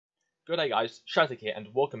Good day guys, Shazak here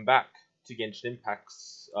and welcome back to Genshin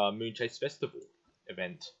Impact's Moonchase Festival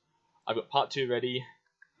event. I've got part 2 ready.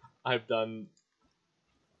 I've done,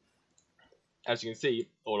 as you can see,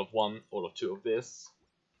 all of 1, all of 2 of this.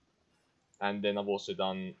 And then I've also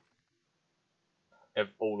done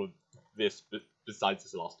all of this besides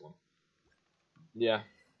this last one. Yeah.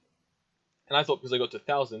 And I thought because I got to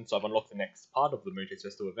 1000, so I've unlocked the next part of the Moonchase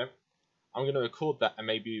Festival event, I'm going to record that and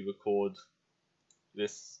maybe record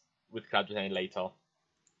this with Cloud Retainer later,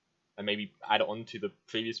 and maybe add it on to the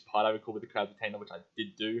previous part I recorded with the Cloud Retainer, which I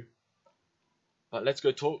did do. But let's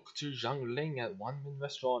go talk to Zhang Ling at One Min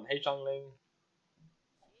Restaurant. Hey Zhang Ling.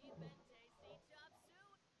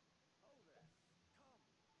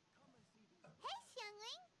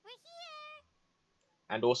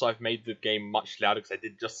 And also I've made the game much louder because I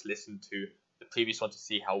did just listen to the previous one to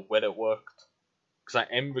see how well it worked. Because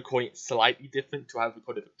I am recording it slightly different to how I've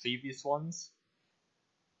recorded the previous ones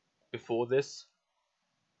before this.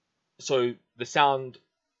 So the sound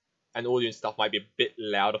and audio and stuff might be a bit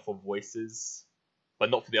louder for voices, but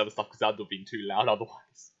not for the other stuff because that would have been too loud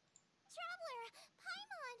otherwise. Traveler,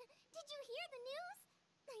 Paimon, did you hear the news?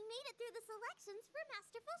 I made it through the selections for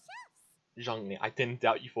Masterful Chefs. Zhang Ling, I didn't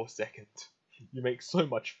doubt you for a second. You make so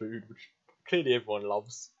much food, which clearly everyone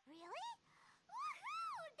loves. Really?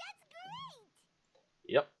 Woohoo! That's great!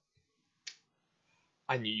 Yep.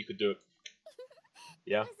 I knew you could do it.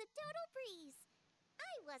 Yeah. It was a total breeze. I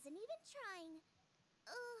wasn't even trying.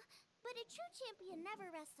 But a true champion never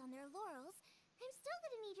rests on their laurels. I'm still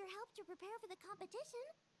gonna need your help to prepare for the competition.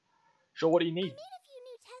 Sure, what do you need? I made a few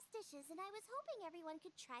new test dishes and I was hoping everyone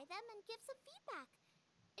could try them and give some feedback.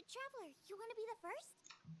 Traveler, you want to be the first?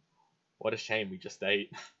 What a shame we just ate.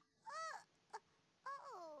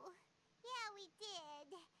 Oh, yeah, we did.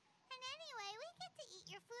 And anyway, we get to eat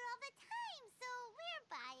your food all the time, so we're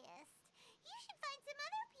biased. You should find some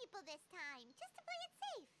other people this time, just to play it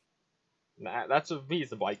safe. Nah, that's a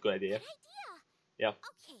reasonable good idea. Good idea. Yeah.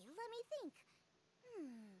 Okay, let me think.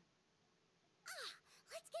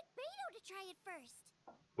 Let's get Beidou to try it first.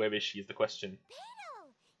 Where is she is the question. Beidou!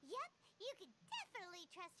 Yep, you can definitely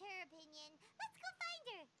trust her opinion. Let's go find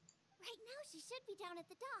her. Right now, she should be down at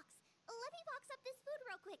the docks. Let me box up this food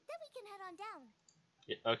real quick, then we can head on down.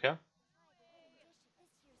 Yeah, okay.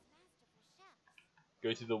 Go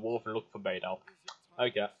to the wharf and look for Beidou.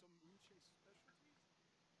 Okay.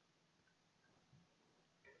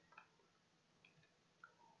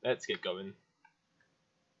 Let's get going.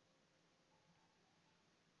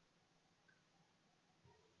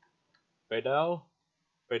 Beidou?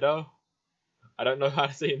 Beidou? I don't know how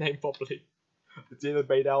to say your name properly. It's either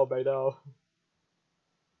Beidou or Beidou.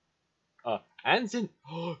 And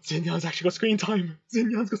Xinyan's actually got screen time!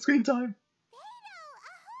 Xinyan's got screen time! Beidou,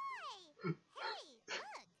 ahoy! Hey, look!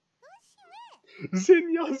 Who's she with?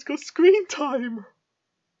 Xinyan's got screen time!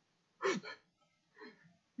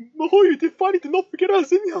 Mahoyu, you finally did not forget about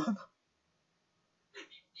Xinyan!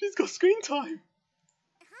 She's got screen time!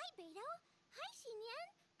 Hi, Beidou. Hi,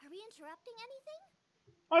 Xinyan. Are we interrupting anything?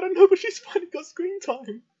 I don't know, but she's finally got screen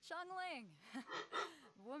time! Ling,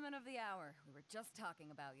 woman of the hour. We were just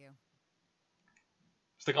talking about you.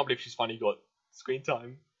 Still can't believe she's finally got screen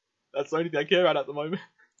time. That's the only thing I care about at the moment.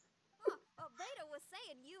 Beidou was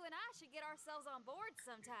saying you and I should get ourselves on board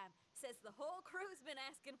sometime. Says the whole crew's been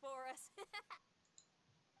asking for us.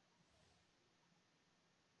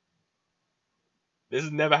 This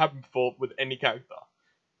has never happened before with any character.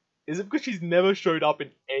 Is it because she's never showed up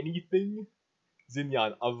in anything?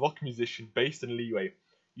 Xinyan, a rock musician based in Liyue,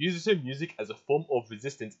 uses her music as a form of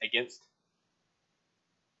resistance against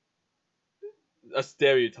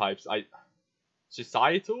stereotypes.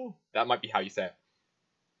 Societal? That might be how you say it.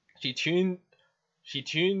 She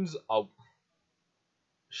tunes a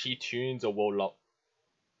world.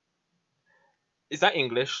 Is that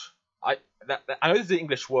English? I know these are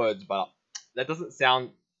English words, but that doesn't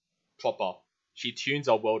sound proper. She tunes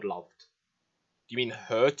are well loved. Do you mean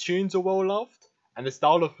her tunes are well loved? And the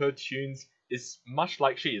style of her tunes is much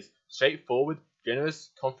like she is, straightforward,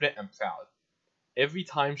 generous, confident, and proud. Every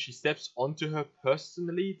time she steps onto her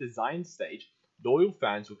personally designed stage, loyal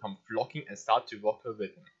fans will come flocking and start to rock her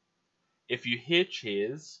rhythm. If you hear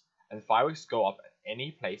cheers and fireworks go up at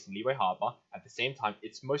any place in Liyue Harbor at the same time,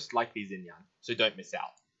 it's most likely Xinyan, so don't miss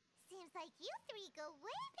out. Seems like you three go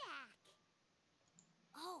way back.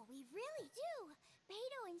 Oh, we really do.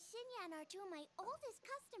 Beidou and Xinyan are two of my oldest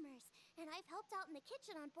customers, and I've helped out in the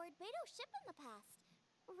kitchen on board Beidou's ship in the past.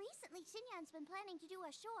 Recently, Xinyan's been planning to do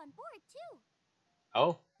a show on board, too.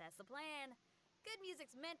 Oh? That's the plan. Good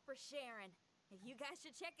music's meant for sharing. You guys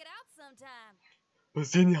should check it out sometime. But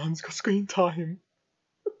Xinyan's got screen time.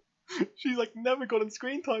 She's like never gotten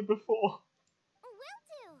screen time before. Will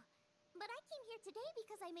do. But I came here today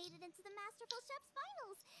because I made it into the Masterful Chef's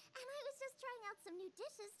finals, and I was just trying out some new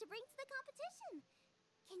dishes to bring to the competition.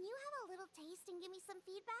 Can you have a little taste and give me some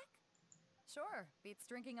feedback? Sure, beats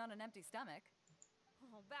drinking on an empty stomach.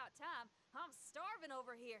 Oh, about time. I'm starving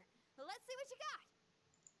over here. Let's see what you got.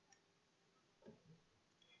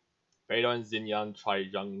 Beidou and Xinyan try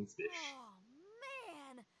Young's dish. Oh,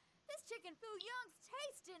 man. This chicken fu young's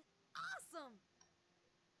tasting awesome.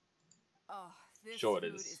 Oh, this Sure it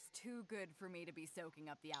food is. is too good for me to be soaking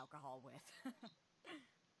up the alcohol with.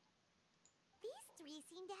 These three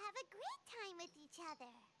seem to have a great time with each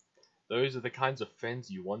other. Those are the kinds of friends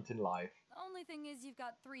you want in life. Only thing is you've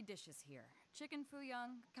got 3 dishes here. Chicken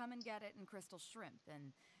fuyang, come and get it, and crystal shrimp,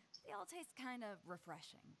 and they all taste kind of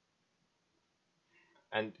refreshing.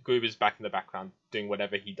 And Goob is back in the background doing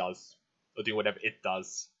whatever he does. Or doing whatever it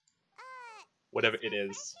does. Whatever it is.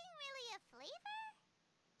 Refreshing really a flavor?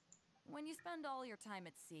 When you spend all your time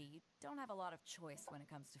at sea, you don't have a lot of choice when it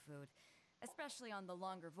comes to food. Especially on the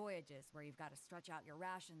longer voyages where you've got to stretch out your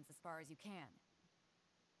rations as far as you can.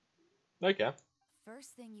 Okay.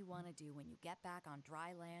 First thing you want to do when you get back on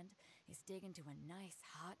dry land is dig into a nice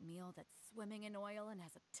hot meal that's swimming in oil and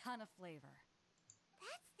has a ton of flavor.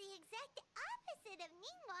 That's the exact opposite of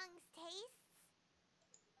Ningguang's tastes.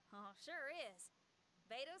 Oh, sure is.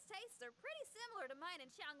 Beidou's tastes are pretty similar to mine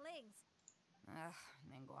and Xiangling's. Ugh,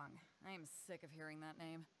 Ningguang. I am sick of hearing that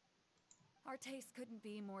name. Our tastes couldn't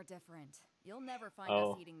be more different. You'll never find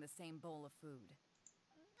us eating the same bowl of food.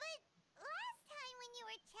 But last time when you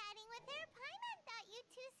were chatting with her, Paimon thought you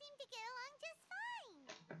two seemed to get along just fine.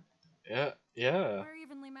 Yeah. We're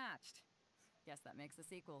evenly matched. Guess that makes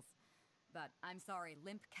us equals. But I'm sorry,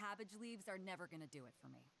 limp cabbage leaves are never gonna do it for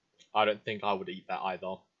me. I don't think I would eat that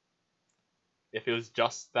either. If it was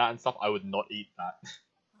just that and stuff, I would not eat that.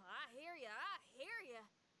 Oh, I hear ya.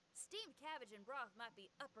 Steamed cabbage and broth might be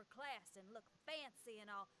upper class and look fancy and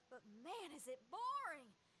all, but man, is it boring!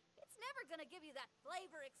 It's never gonna give you that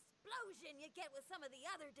flavor explosion you get with some of the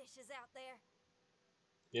other dishes out there.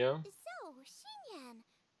 Yeah. So, Xinyan,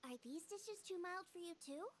 are these dishes too mild for you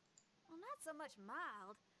too? Well, not so much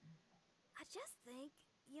mild. I just think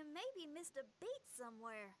you maybe missed a beat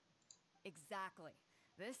somewhere. Exactly.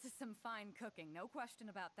 This is some fine cooking, no question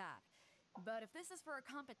about that. But if this is for a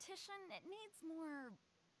competition, it needs more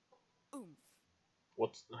oomph.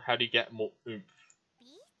 How do you get more oomph?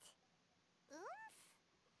 Beat? Oomph?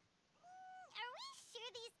 Are we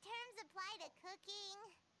sure these terms apply to cooking?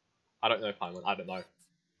 I don't know, Paimon. I don't know.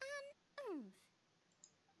 Oomph.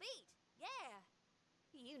 Beat, yeah.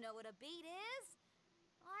 You know what a beat is?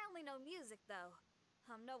 I only know music, though.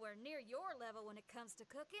 I'm nowhere near your level when it comes to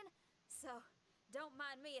cooking, so don't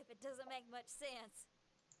mind me if it doesn't make much sense.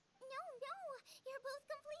 No, you're both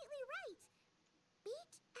completely right.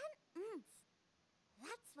 Beat and oomph.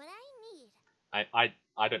 That's what I need.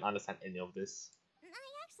 I don't understand any of this. I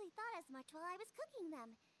actually thought as much while I was cooking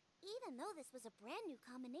them. Even though this was a brand new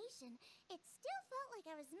combination, it still felt like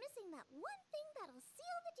I was missing that one thing that'll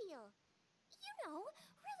seal the deal. You know,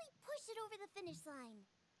 really push it over the finish line.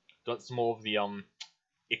 That's more of the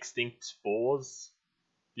extinct spores.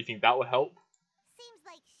 Do you think that would help? Seems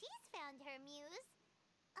like she's found her muse.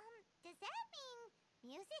 Does that mean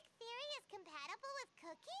music theory is compatible with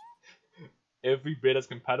cooking? Every bit as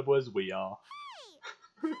compatible as we are. Hey!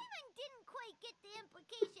 Paimon didn't quite get the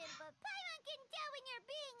implication, but Paimon can tell when you're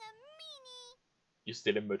being a meanie. You're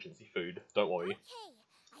still emergency food. Don't worry. Okay,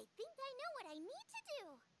 I think I know what I need to do.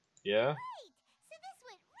 Yeah? Great! So this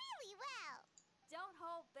went really well. Don't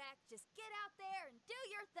hold back, just get out there and do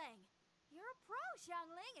your thing. You're a pro,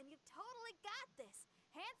 Xiangling, and you've totally got this.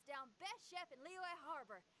 Hands down best chef in Liyue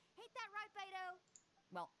Harbor. Ain't that right, Beidou?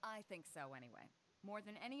 Well, I think so anyway. More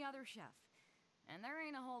than any other chef. And there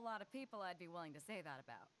ain't a whole lot of people I'd be willing to say that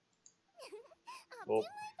about. I'll Well,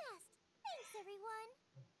 do my best. Thanks, everyone.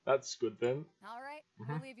 that's good then. All right,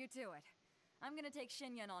 we'll leave you to it. I'm gonna take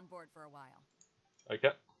Xinyan on board for a while.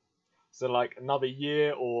 Okay. So like another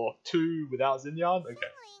year or 2 without Xinyan? Okay.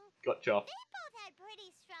 Xiangling, Gotcha. they both had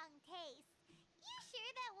pretty strong tastes. You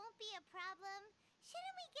sure that won't be a problem?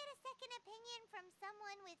 Shouldn't we get a second opinion from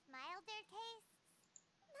someone with milder tastes?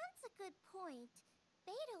 That's a good point.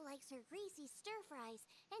 Beidou likes her greasy stir-fries,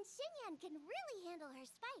 and Xinyan can really handle her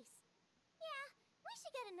spice. Yeah, we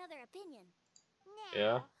should get another opinion. Now,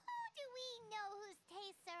 Yeah. who do we know whose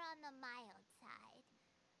tastes are on the mild side?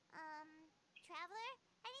 Traveler,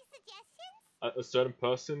 any suggestions? A certain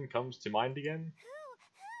person comes to mind again. Who?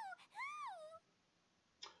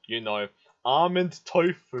 You know, almond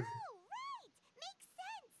tofu. Oh, right! Makes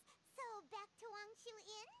sense! So, back to Wangshu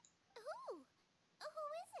Inn? Who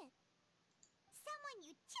is it?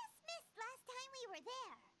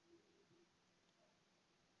 there.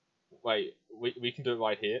 Wait, we can do it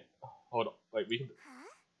right here. Hold on. Wait, we can. Huh?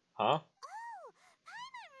 Huh? Oh,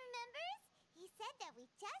 Paimon remembers. He said that we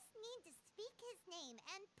just need to speak his name,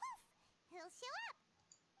 and poof, he'll show up.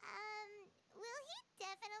 Will he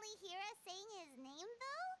definitely hear us saying his name,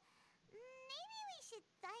 though? Maybe we should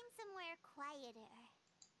find somewhere quieter.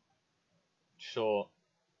 Sure.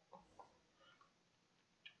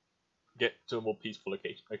 Get to a more peaceful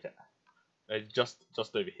location. Okay. Just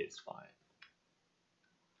over here is fine.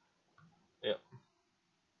 Yep.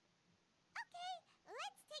 Okay,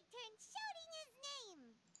 let's take turns shouting his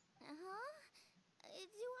name. Uh-huh.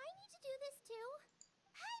 Do I need to do this too?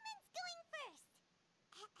 Paimon's going first.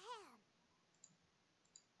 Ahem.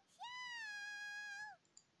 Shout!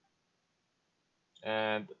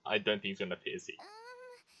 And I don't think he's gonna appear. See.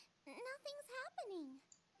 Nothing's happening.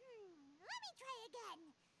 Let me try again.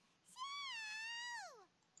 Shout!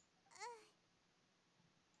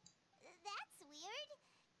 That's weird.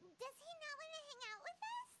 Does he not want to hang out with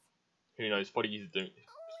us? Who knows? Probably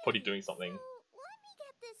doing something. So, let me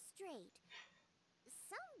get this straight.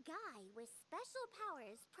 Some guy with special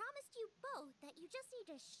powers promised you both that you just need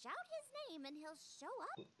to shout his name and he'll show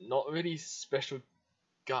up? Not really special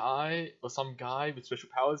guy or some guy with special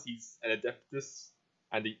powers. He's an adeptus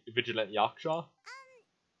and a vigilant yaksha.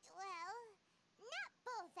 Well, not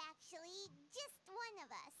both actually, just one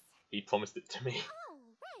of us. He promised it to me. Oh,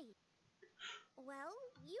 right. Well,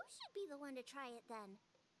 you should be the one to try it then.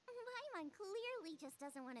 Paimon clearly just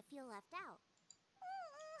doesn't want to feel left out.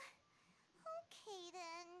 Okay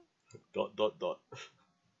then. Dot.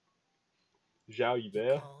 Zhao, you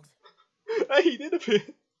there? Called. Hey, he did appear.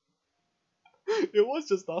 It was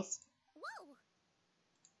just us. Whoa!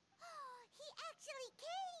 He actually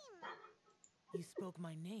came! You spoke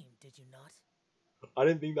my name, did you not? I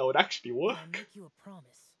didn't think that would actually When I work. make you a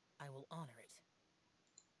promise, I will honor it.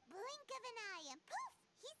 Blink of an eye and poof!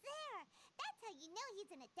 He's there! That's how you know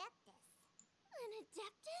he's an adeptus. An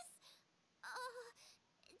adeptus?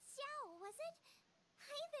 Xiao, was it?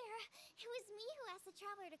 Hi there. It was me who asked the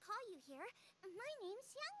traveler to call you here. My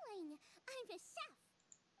name's Xiangling. I'm a chef.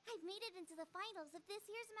 I've made it into the finals of this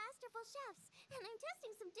year's Masterful Chefs, and I'm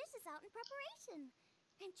testing some dishes out in preparation.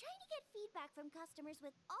 I'm trying to get feedback from customers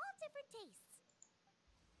with all different tastes.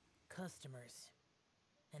 Customers.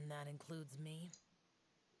 And that includes me?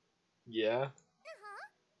 Yeah. Uh-huh.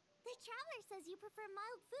 The traveler says you prefer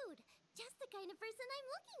mild food, just the kind of person I'm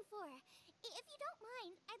looking for. If you don't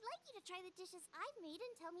mind, I'd like you to try the dishes I've made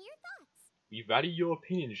and tell me your thoughts. We value your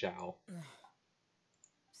opinion, Zhao.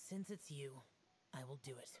 Since it's you, I will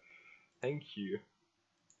do it. Thank you.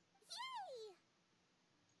 Yay!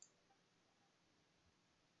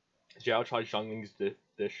 Zhao tried Shangling's dish.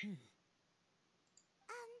 How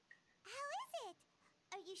is it?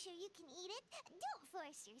 Are you sure you can eat it? Don't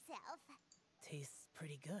force yourself. Tastes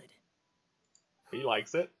pretty good. He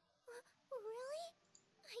likes it. Really?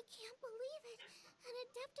 I can't believe it. An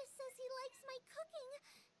adeptus says he likes my cooking.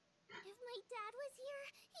 If my dad was here,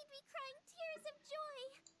 he'd be crying tears of joy.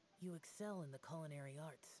 You excel in the culinary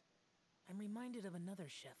arts. I'm reminded of another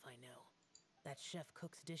chef I know. That chef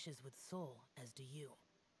cooks dishes with soul, as do you.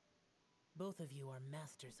 Both of you are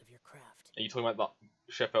masters of your craft. Are you talking about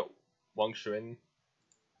that chef at Wang Shuin?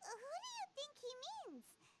 Who do you think he means?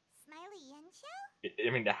 Smiley Yanxiao?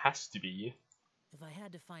 I mean, there has to be. If I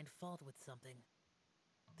had to find fault with something,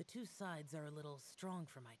 the two sides are a little strong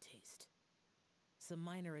for my taste. Some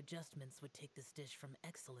minor adjustments would take this dish from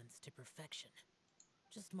excellence to perfection.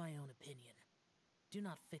 Just my own opinion. Do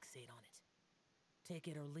not fixate on it. Take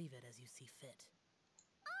it or leave it as you see fit.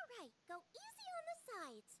 All right, go easy on the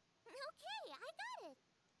sides. Okay, I got it.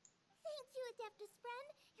 Thank you, adeptus friend.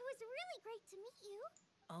 It was really great to meet you.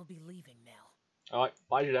 I'll be leaving now. Alright,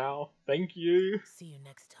 bye Zhao. Thank you. See you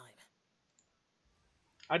next time.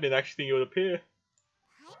 I didn't actually think it would appear.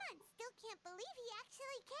 Paimon still can't believe he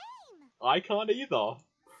actually came. I can't either. So,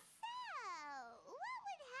 what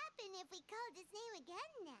would happen if we called his name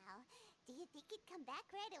again now? Do you think he'd come back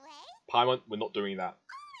right away? Paimon, we're not doing that.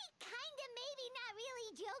 Only kinda, maybe, not really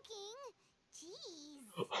joking. Jeez.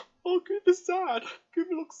 Oh, Cooper's sad.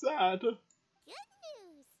 Cooper looks sad. Good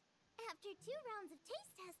news. After 2 rounds of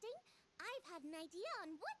taste testing, I've had an idea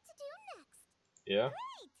on what to do next. Yeah.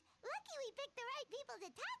 Great! Lucky we picked the right people to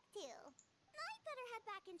talk to. I'd better head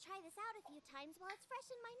back and try this out a few times while it's fresh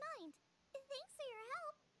in my mind. Thanks for your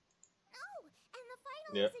help. Oh, and the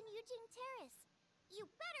final Yeah. is in Yujing Terrace. You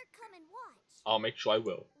better come and watch. I'll make sure I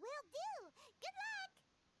will. Will do. Good luck.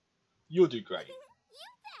 You'll do great. You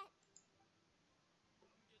bet.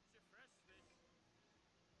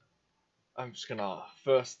 I'm just gonna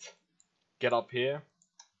first get up here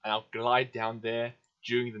and I'll glide down there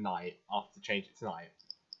during the night after change it tonight.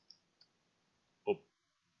 Or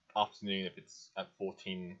afternoon if it's at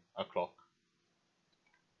 14 o'clock.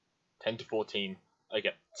 10 to 14.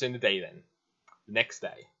 Okay, it's in the day then. The next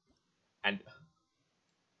day. And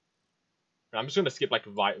I'm just going to skip like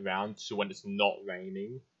right around to when it's not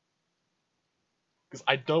raining. Because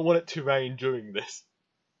I don't want it to rain during this.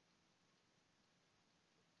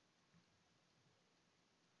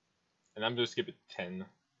 And I'm going to skip it to 10.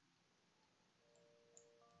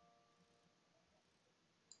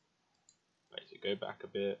 Right, so go back a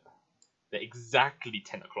bit. They're exactly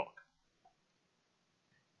 10 o'clock.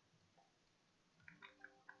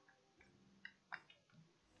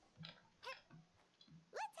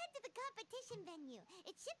 Let's head to the competition venue.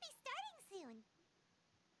 It should be starting soon.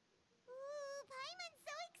 Ooh, Paimon's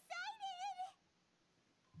so excited!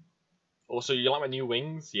 Also, you like my new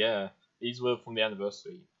wings? Yeah, these were from the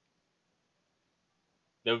anniversary.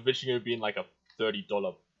 They were originally going to be in like a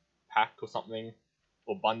 $30 pack or something,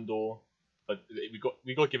 or bundle, but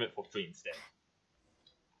we got given it for free instead.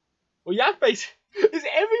 Well, yeah, face. Is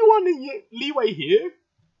everyone in Leeway here?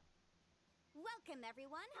 Welcome,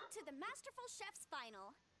 everyone, to the Masterful Chef's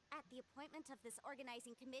Final. At the appointment of this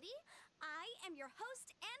organizing committee, I am your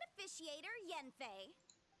host and officiator, Yenfei.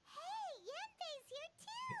 Hey, Yenfei's here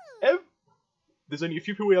too! There's only a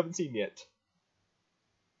few people we haven't seen yet.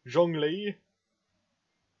 Zhongli.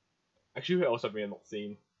 Actually, who else have we not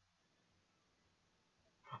seen?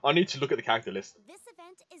 I need to look at the character list. This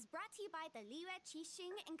event is brought to you by the Liyue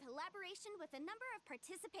Qixing in collaboration with a number of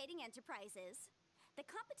participating enterprises. The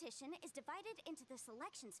competition is divided into the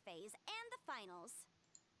selections phase and the finals.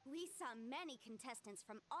 We saw many contestants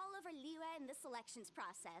from all over Liyue in the selections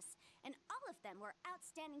process, and all of them were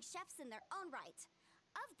outstanding chefs in their own right.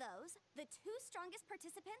 Of those, the 2 strongest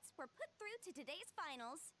participants were put through to today's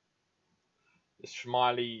finals.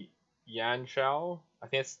 Smiley Yanshao, I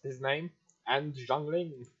think that's his name, and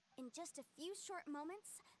Zhangling. In just a few short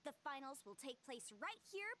moments, the finals will take place right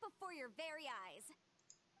here before your very eyes.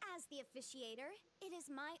 As the officiator, it is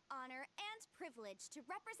my honor and privilege to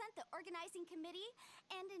represent the organizing committee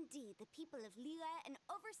and indeed the people of Liyue in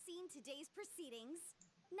overseeing today's proceedings.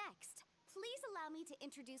 Next, please allow me to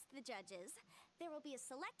introduce the judges. There will be a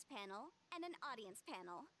select panel and an audience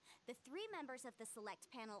panel. The 3 members of the select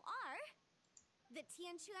panel are the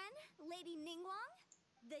Tianquan, Lady Ningguang,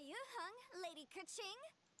 the Yuheng, Lady Keqing,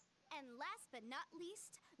 and last but not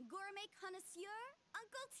least, gourmet connoisseur,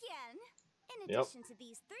 Uncle Tian. In addition to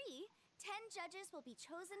these 3, 10 judges will be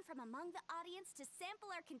chosen from among the audience to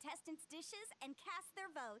sample our contestants' dishes and cast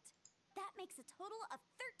their vote. That makes a total of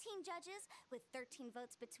 13 judges with 13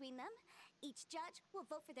 votes between them. Each judge will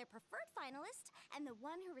vote for their preferred finalist, and the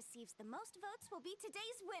one who receives the most votes will be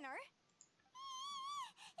today's winner.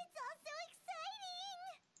 It's all so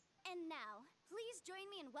exciting! And now, please join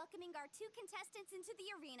me in welcoming our 2 contestants into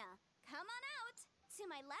the arena. Come on out! To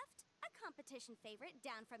my left, a competition favorite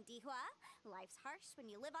down from Dihua. Life's harsh when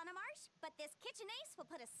you live on a marsh, but this kitchen ace will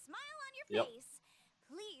put a smile on your face.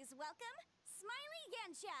 Please welcome Smiley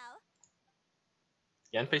Yanxiao.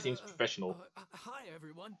 Yanfei seems professional. Hi,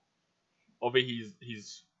 everyone. Obviously,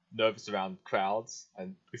 he's nervous around crowds,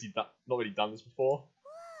 and because he's not really done this before.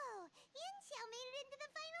 Whoa! Yanxiao made it into the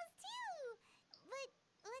finals too! But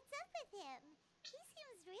what's up with him? He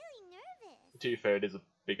seems really nervous. To be fair, it is a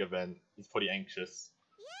big event. He's pretty anxious.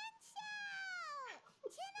 Yanxiao!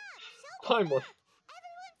 Chin up! Shoulders Paimon. back!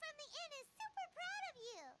 Everyone from the inn is super proud of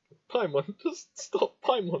you! Paimon, just stop,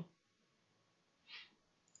 Paimon.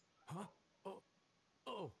 Huh?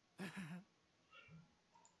 Oh.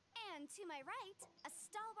 And to my right, a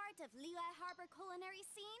stalwart of Liyue Harbor culinary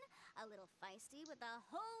scene, a little feisty with a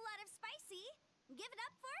whole lot of spicy. Give it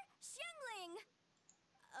up for Xiangling!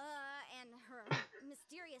 And her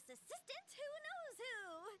mysterious assistant, who knows who?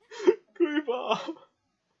 Goober!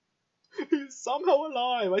 He's somehow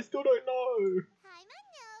alive, I still don't know. Paimon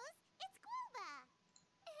knows, it's Guoba!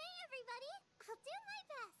 Hey everybody, I'll do my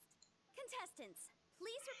best! Contestants,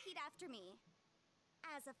 please repeat after me.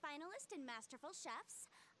 As a finalist in Masterful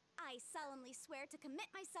Chefs, I solemnly swear to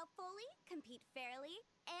commit myself fully, compete fairly,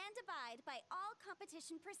 and abide by all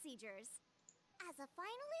competition procedures. As a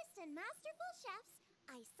finalist in Masterful Chefs,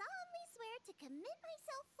 I solemnly swear to commit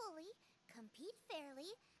myself fully, compete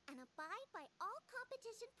fairly, and abide by all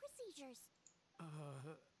competition procedures.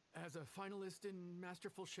 As a finalist in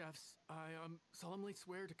Masterful Chefs, I solemnly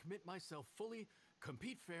swear to commit myself fully,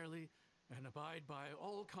 compete fairly, and abide by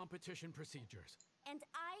all competition procedures. And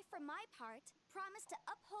I, for my part, promise to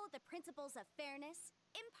uphold the principles of fairness,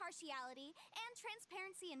 impartiality, and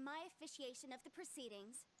transparency in my officiation of the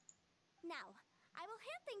proceedings. Now, I will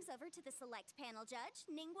hand things over to the select panel judge,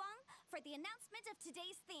 Ningguang, for the announcement of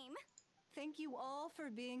today's theme. Thank you all for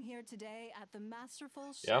being here today at the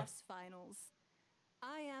Masterful Yeah. Chefs Finals.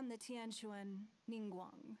 I am the Tianquan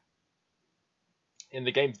Ningguang. In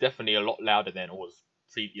the game's definitely a lot louder than it was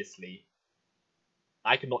previously.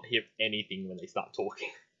 I cannot hear anything when they start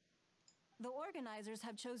talking. The organizers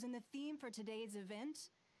have chosen the theme for today's event,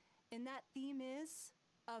 and that theme is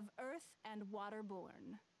of Earth and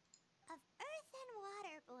Waterborn. Of Earth and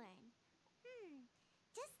Waterborn.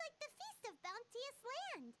 Just like the Feast of Bounteous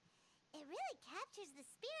Land. It really captures the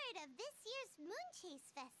spirit of this year's Moon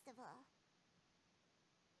Chase Festival.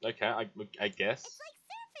 Okay, I guess. It's like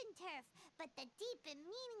surf and turf, but the deep and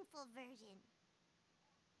meaningful version.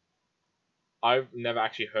 I've never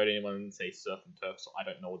actually heard anyone say surf and turf, so I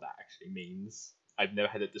don't know what that actually means. I've never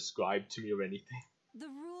had it described to me or anything. The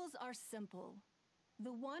rules are simple.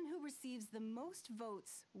 The one who receives the most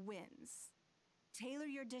votes wins. Tailor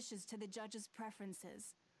your dishes to the judges'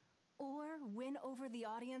 preferences, or win over the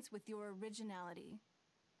audience with your originality.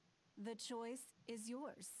 The choice is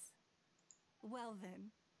yours. Well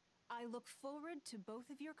then, I look forward to both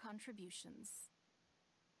of your contributions.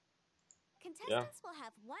 Contestants will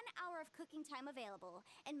have 1 hour of cooking time available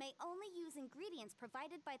and may only use ingredients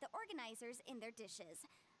provided by the organizers in their dishes.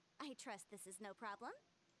 I trust this is no problem.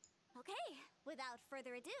 Okay, without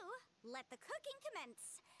further ado, let the cooking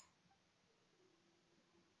commence.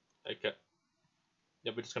 Okay.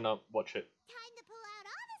 Yeah, we're just gonna watch it. Time to pull out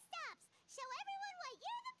all the stops. Show everyone why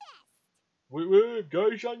you're the best. Woo, go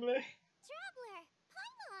Shangli! Traveler,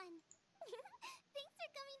 Paimon. Thanks for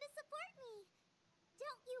coming to support me.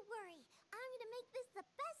 Don't you worry. I'm gonna make this the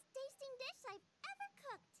best tasting dish I've ever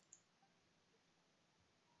cooked.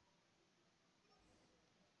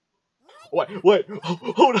 Wait,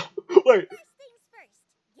 hold on, wait, First things first.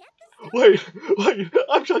 Get the stove. wait,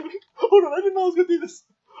 I'm Shangli. Hold on, I didn't know I was gonna do this.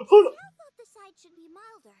 Hold on. Cal thought the side should be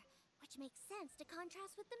milder, which makes sense to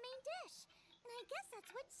contrast with the main dish. And I guess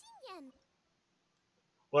that's what Xinyan.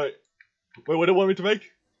 Wait, what do you want me to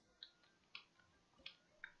make?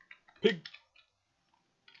 Pig.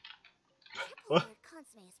 Triple layered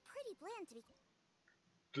consomme is pretty bland to be.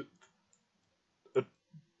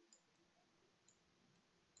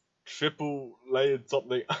 Triple layered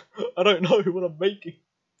something. I don't know what I'm making.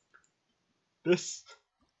 This.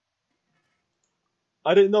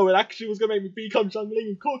 I didn't know it actually was gonna make me become Shangli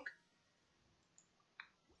and cook.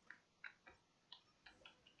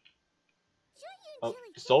 Jueyun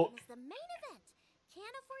chili salt. chicken is the main event.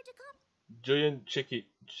 Can't afford to comp. Julian Chicky.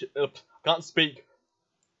 Can't speak.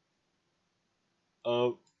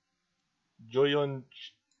 Julian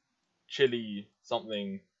Chili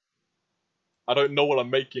something. I don't know what I'm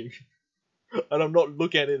making. And I'm not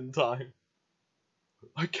looking at it in time.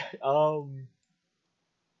 Okay,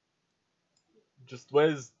 just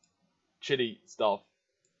where's chili stuff?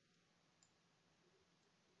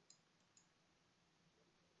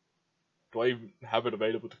 Do I even have it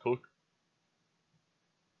available to cook?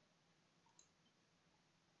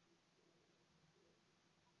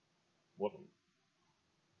 What?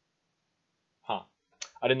 Huh.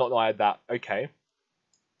 I did not know I had that. Okay.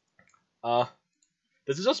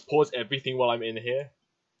 Does it just pause everything while I'm in here?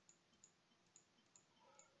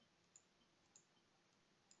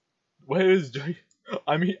 Where is Joy?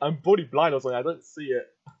 I mean, I'm body blind or something. I don't see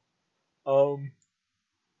it. Oh,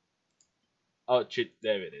 shit.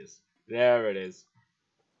 There it is. There it is.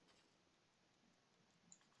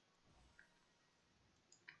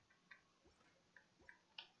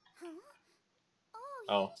 Huh?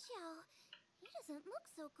 Oh. Yanxiao. He doesn't look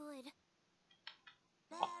so good.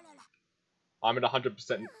 I'm at 100%.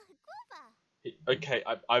 Guava. Okay,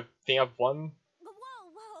 I think I've won.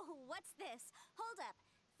 Whoa, what's this? Hold up.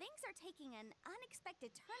 Things are taking an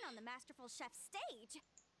unexpected turn on the Masterful Chef stage.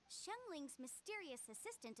 Xiangling's mysterious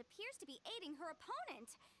assistant appears to be aiding her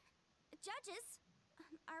opponent. Judges,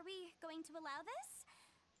 are we going to allow this?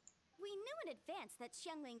 We knew in advance that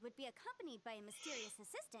Xiangling would be accompanied by a mysterious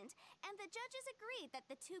assistant, and the judges agreed that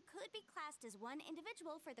the two could be classed as one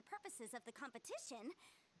individual for the purposes of the competition.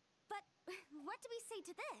 But what do we say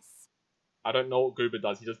to this? I don't know what Goober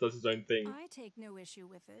does. He just does his own thing. I take no issue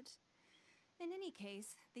with it. In any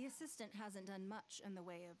case, the assistant hasn't done much in the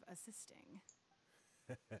way of assisting.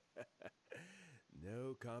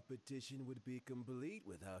 No competition would be complete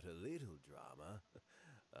without a little drama.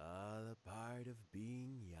 All a part of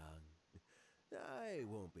being young. I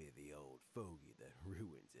won't be the old fogey that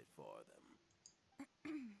ruins it for them.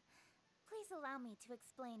 Please allow me to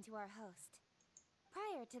explain to our host.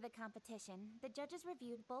 Prior to the competition, the judges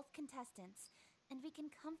reviewed both contestants, and we can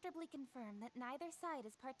comfortably confirm that neither side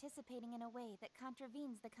is participating in a way that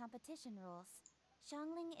contravenes the competition rules.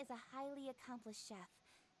 Xiangling is a highly accomplished chef,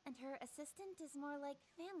 and her assistant is more like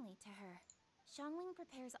family to her. Xiangling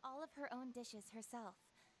prepares all of her own dishes herself.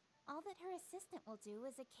 All that her assistant will do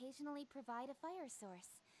is occasionally provide a fire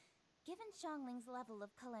source. Given Xiangling's level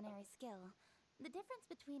of culinary skill, the difference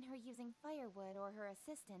between her using firewood or her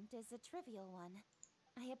assistant is a trivial one.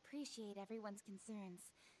 I appreciate everyone's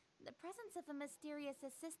concerns. The presence of a mysterious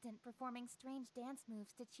assistant performing strange dance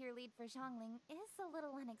moves to cheerlead for Xiangling is a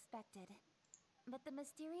little unexpected. But the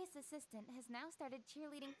mysterious assistant has now started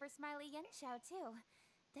cheerleading for Smiley Yenshao too,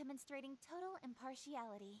 demonstrating total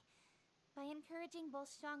impartiality. By encouraging both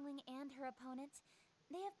Xiangling and her opponent,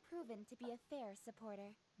 they have proven to be a fair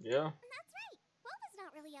supporter. Yeah. That's right! Woba's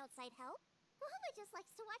not really outside help. Woba just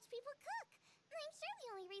likes to watch people cook. I'm sure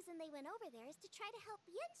the only reason they went over there is to try to help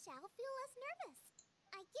Yenshao feel less nervous.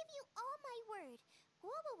 I give you all my word,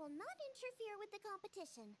 Woba will not interfere with the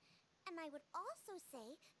competition. And I would also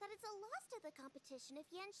say that it's a loss to the competition if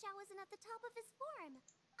Yenshao isn't at the top of his form.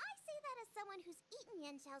 I say that as someone who's eaten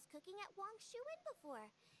Yenshao's cooking at Wangshuin before.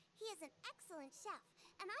 He is an excellent chef,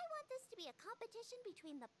 and I want this to be a competition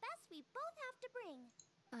between the best we both have to bring.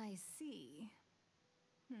 I see.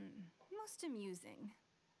 Most amusing.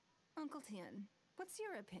 Uncle Tian, what's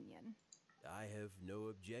your opinion? I have no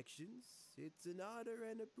objections. It's an honor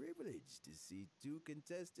and a privilege to see two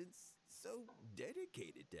contestants so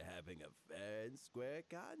dedicated to having a fair and square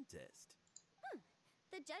contest.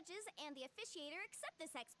 The judges and the officiator accept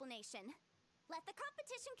this explanation. Let the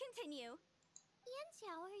competition continue.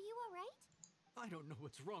 Yenshao, are you alright? I don't know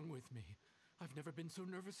what's wrong with me. I've never been so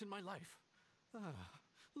nervous in my life.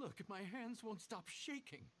 Look, my hands won't stop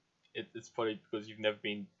shaking. It's probably because you've never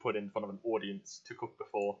been put in front of an audience to cook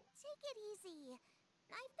before. Take it easy.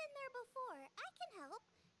 I've been there before. I can help.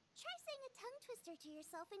 Try saying a tongue twister to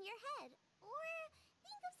yourself in your head. Or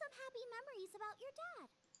think of some happy memories about your dad.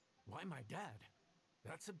 Why my dad?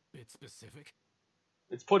 That's a bit specific.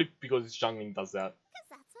 It's probably because Xiangling does that. Because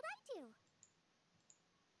that's what I do.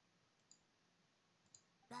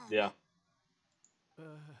 Yeah.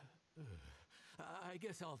 I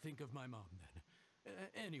guess I'll think of my mom then.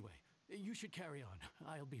 Anyway, you should carry on.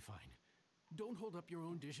 I'll be fine. Don't hold up your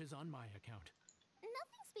own dishes on my account.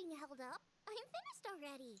 Nothing's being held up. I'm finished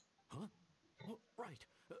already. Huh? Oh, right.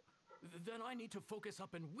 Then I need to focus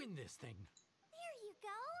up and win this thing. There you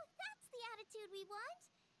go. That's the attitude we want.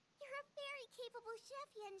 You're a very capable chef,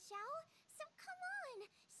 Yenshao. So come on,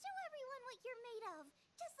 show everyone what you're made of.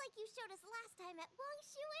 Just like you showed us last time at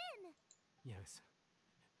Wangshuin. Yes.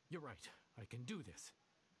 You're right. I can do this.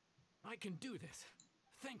 I can do this.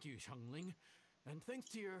 Thank you, Xiangling. And thanks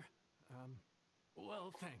to your...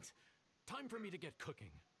 well, thanks. Time for me to get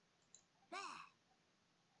cooking.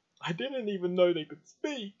 I didn't even know they could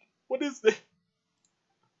speak. What is this?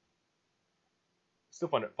 Still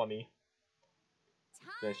find it funny.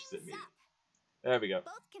 There she's at me. There we go.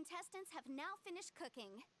 Both contestants have now finished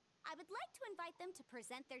cooking. I would like to invite them to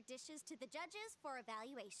present their dishes to the judges for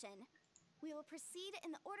evaluation. We will proceed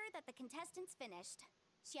in the order that the contestants finished.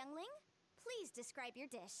 Xiangling, please describe your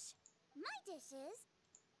dish. My dish is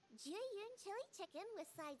Jiyun chili chicken with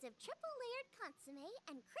sides of triple-layered consomme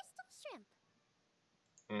and crystal shrimp.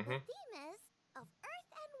 The theme is of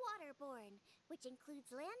earth and waterborne, which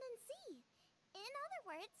includes land and sea. In other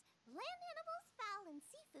words, land animals, fowl, and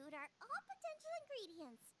seafood are all potential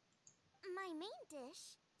ingredients. My main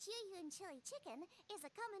dish, Jiyun chili chicken, is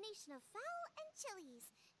a combination of fowl and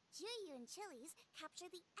chilies. Jiyun chilies capture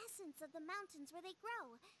the essence of the mountains where they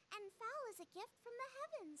grow, and fowl is a gift from the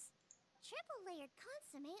heavens. Triple-layered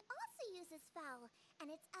consomme also uses fowl, and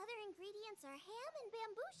its other ingredients are ham and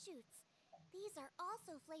bamboo shoots. These are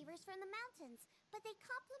also flavors from the mountains, but they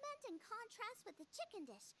complement and contrast with the chicken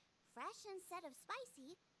dish, fresh instead of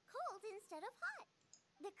spicy, cold instead of hot.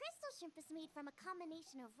 The crystal shrimp is made from a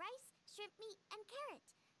combination of rice, shrimp meat, and carrot.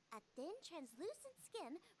 A thin, translucent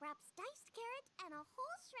skin wraps diced carrot and a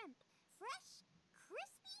whole shrimp, fresh,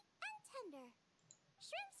 crispy, and tender.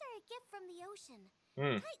 Shrimps are a gift from the ocean.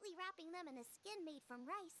 Tightly wrapping them in a skin made from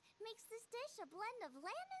rice makes this dish a blend of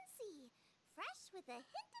land and sea, fresh with a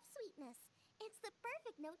hint of sweetness. It's the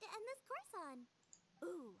perfect note to end this course on.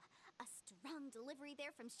 Ooh, a strong delivery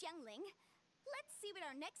there from Xiangling. Let's see what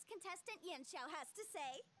our next contestant Yenshao has to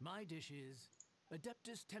say. My dish is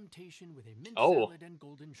Adeptus Temptation with a mint salad and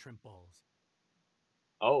golden shrimp balls.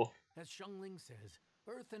 As Xiangling says,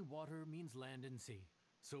 earth and water means land and sea.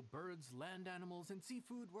 So birds, land animals, and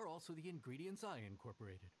seafood were also the ingredients I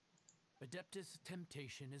incorporated. Adeptus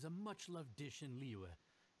Temptation is a much-loved dish in Liyue,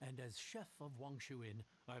 and as chef of Wangshuin,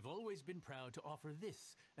 I've always been proud to offer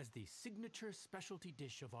this as the signature specialty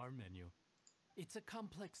dish of our menu. It's a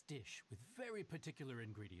complex dish with very particular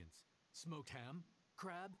ingredients. smoked ham,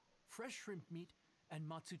 crab, fresh shrimp meat, and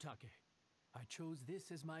matsutake. I chose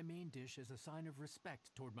this as my main dish as a sign of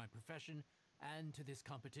respect toward my profession and to this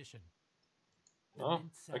competition. The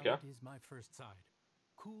mint salad is my first side.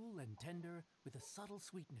 Cool and tender with a subtle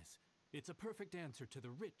sweetness. It's a perfect answer to the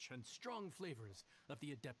rich and strong flavors of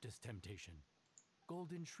the Adeptus Temptation.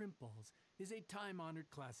 Golden shrimp balls is a time-honored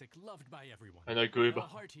classic loved by everyone. I know, Gruber.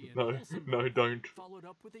 No, don't. Followed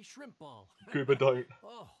up with a shrimp ball. Gruber, don't.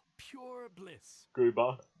 Oh, pure bliss.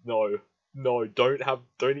 Gruber, no. No, don't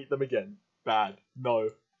eat them again. Bad. No.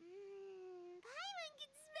 Paimon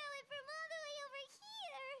can smell it from all the way over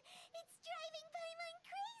here. It's driving Paimon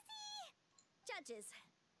crazy. Judges,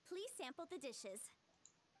 please sample the dishes.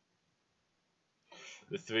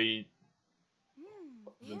 The three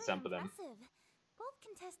Very sample them. impressive. Both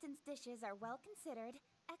contestants' dishes are well considered,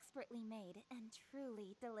 expertly made, and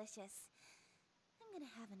truly delicious. I'm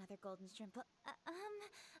gonna have another golden shrimp.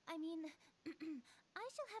 I mean, I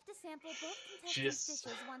shall have to sample both contestants' dishes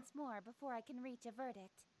once more before I can reach a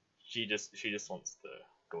verdict. She just wants the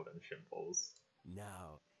golden shrimp balls.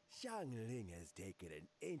 Now, Xiangling has taken an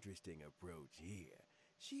interesting approach here.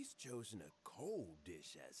 She's chosen a cold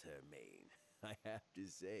dish as her main. I have to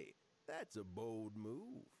say, that's a bold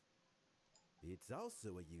move. It's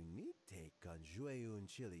also a unique take on Jueyun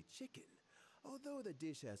chili chicken. Although the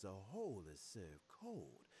dish as a whole is served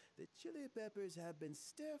cold, the chili peppers have been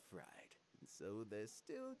stir-fried, so they're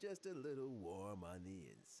still just a little warm on the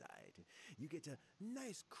inside. You get a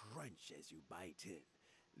nice crunch as you bite in.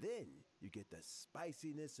 Then you get the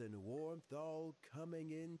spiciness and warmth all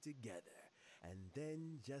coming in together. And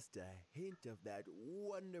then just a hint of that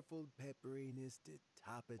wonderful pepperiness to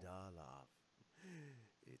top it all off.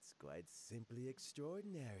 It's quite simply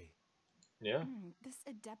extraordinary. Yeah. This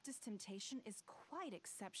Adeptus Temptation is quite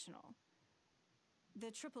exceptional.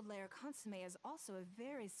 The triple layer consomme is also a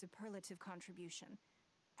very superlative contribution.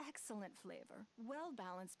 Excellent flavor, well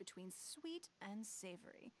balanced between sweet and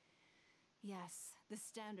savory. Yes, the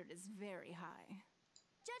standard is very high.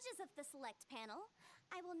 Judges of the select panel,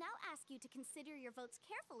 I will now ask you to consider your votes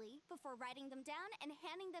carefully before writing them down and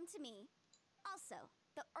handing them to me. Also,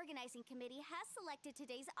 the organizing committee has selected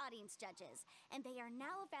today's audience judges, and they are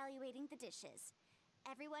now evaluating the dishes.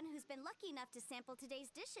 Everyone who's been lucky enough to sample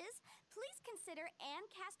today's dishes, please consider and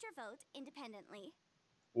cast your vote independently.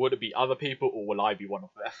 Would it be other people, or will I be one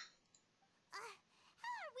of them?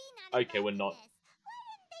 How are we not Okay, we're not. Why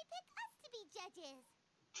didn't they pick us to be judges?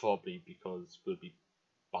 Probably because we'll be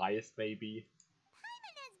biased, maybe.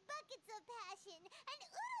 Paimon has buckets of passion and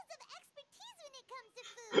oodles of expertise when it comes to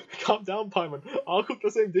food. Calm down, Paimon. I'll cook the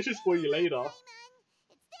same dishes for you later. Paimon,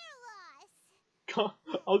 it's their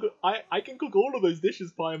loss. I can cook all of those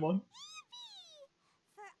dishes, Paimon. Yippee!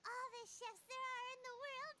 For all the chefs there are in the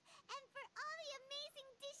world, and for all the amazing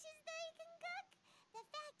dishes they can cook, the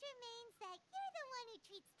fact remains that you're the one who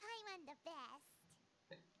treats Paimon the best.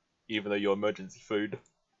 Even though you're emergency food.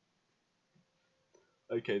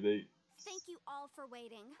 Okay, Thank you all for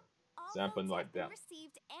waiting. All Sample votes right have been there.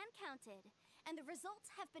 received and counted, and the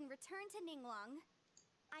results have been returned to Ningguang.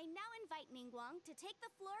 I now invite Ningguang to take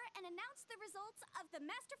the floor and announce the results of the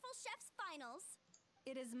Masterful Chef's Finals.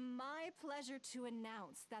 It is my pleasure to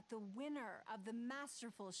announce that the winner of the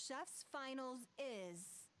Masterful Chef's Finals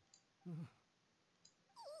is...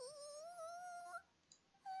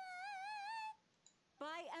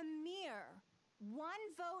 by a mere 1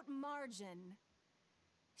 vote margin,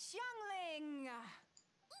 Xiangling!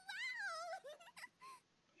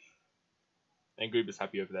 And Goob is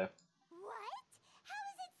happy over there. What? How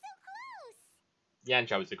is it so close?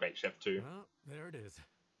 Yanchao is a great chef too. Well, there it is.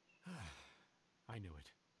 I knew it.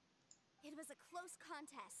 It was a close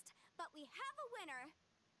contest, but we have a winner.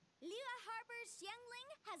 Liyue Harbor's Xiangling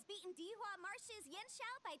has beaten Dihua Marsh's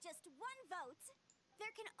Yanshao by just 1 vote.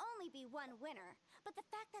 There can only be one winner, but the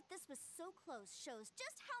fact that this was so close shows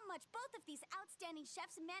just how much both of these outstanding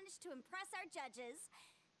chefs managed to impress our judges.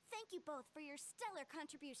 Thank you both for your stellar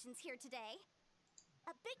contributions here today.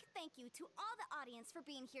 A big thank you to all the audience for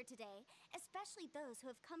being here today, especially those who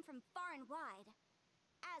have come from far and wide.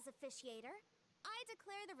 As officiator, I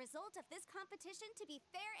declare the result of this competition to be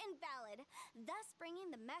fair and valid, thus bringing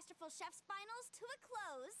the Masterful Chef's Finals to a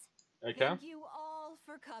close. Okay. Thank you all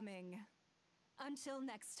for coming. Until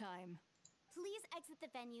next time. Please exit the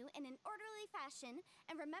venue in an orderly fashion,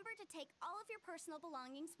 and remember to take all of your personal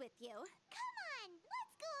belongings with you. Come on,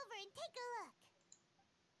 let's go over and take a look.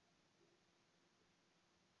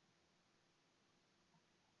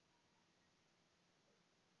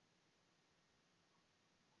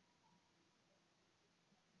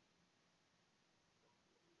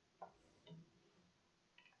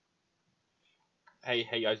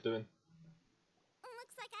 Hey guys doing?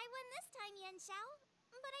 Yanxiao,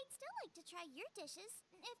 but I'd still like to try your dishes,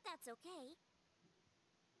 if that's okay.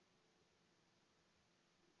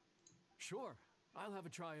 Sure, I'll have a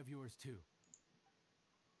try of yours too.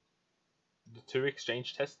 The two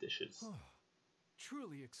exchange test dishes.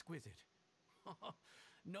 Truly exquisite.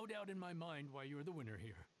 No doubt in my mind why you're the winner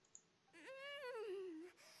here.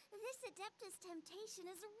 This Adeptus Temptation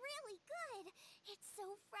is really good. It's so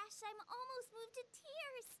fresh, I'm almost moved to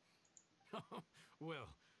tears.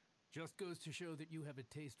 Well, just goes to show that you have a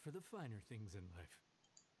taste for the finer things in life.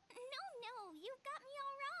 No, you've got me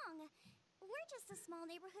all wrong. We're just a small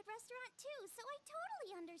neighborhood restaurant too, so I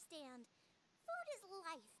totally understand. Food is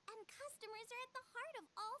life, and customers are at the heart of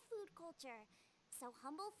all food culture. So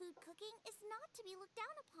humble food cooking is not to be looked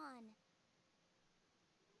down upon.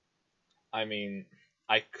 I mean,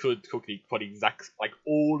 I could cook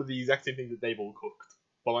all of the exact same things that they've all cooked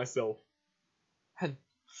by myself. And,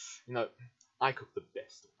 you know, I cook the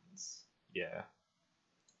best ones. Yeah.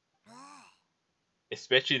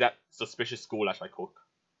 Especially that suspicious goulash I cook.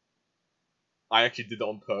 I actually did that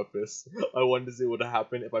on purpose. I wanted to see what would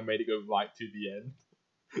happen if I made it go right to the end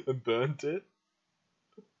and burnt it.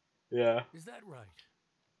 Yeah. Is that right?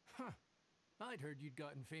 Huh. I'd heard you'd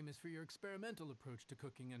gotten famous for your experimental approach to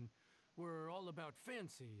cooking and were all about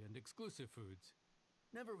fancy and exclusive foods.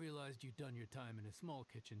 Never realized you'd done your time in a small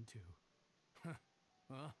kitchen too.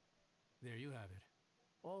 Well, there you have it.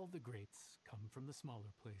 All the greats come from the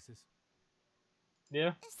smaller places.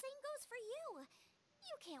 Yeah. The same goes for you.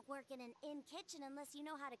 You can't work in an inn kitchen unless you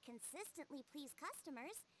know how to consistently please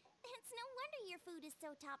customers. It's no wonder your food is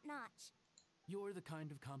so top-notch. You're the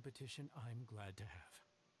kind of competition I'm glad to have.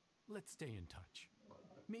 Let's stay in touch.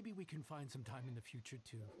 Maybe we can find some time in the future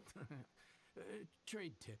to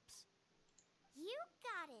trade tips. You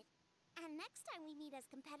got it. And next time we meet as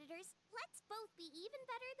competitors, let's both be even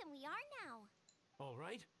better than we are now. All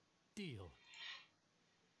right? Deal.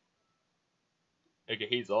 Okay,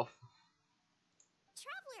 he's off.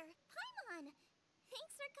 Traveler, Paimon!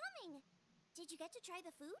 Thanks for coming. Did you get to try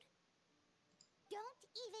the food? Don't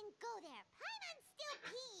even go there. Paimon's still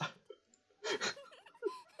peeved.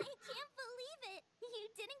 I can't believe it. You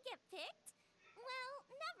didn't get picked? Well,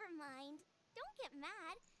 never mind. Don't get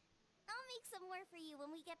mad. I'll make some more for you when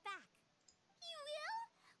we get back. You will?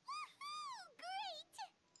 Woohoo! Great!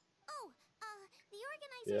 Oh, the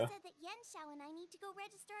organizer said that Yanxiao and I need to go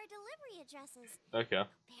register our delivery addresses. Okay.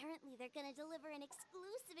 Apparently they're gonna deliver an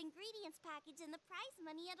exclusive ingredients package and the prize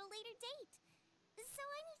money at a later date. So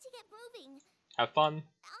I need to get moving. Have fun.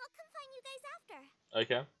 I'll come find you guys after.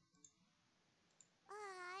 Okay.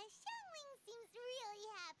 Xiangling seems really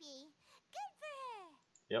happy. Good for her.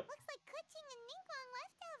 Yep. Looks like Kuching and Ningguang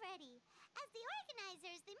left already. As the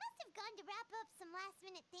organizers, they must have gone to wrap up some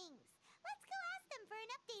last-minute things. Let's go ask them for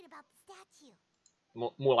an update about the statue.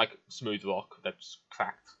 More like smooth rock that's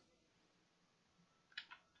cracked.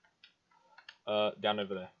 Down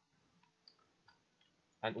over there.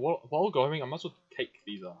 And while going, I must as well take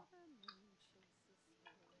these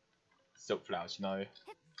silk flowers, you know.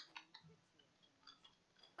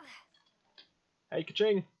 Hey,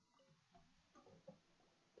 ka-ching!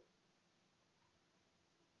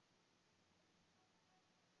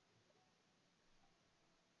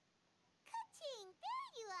 Kuching, there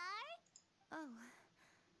you are! Oh,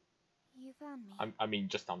 you found me. I mean,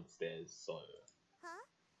 just down the stairs, so... Huh?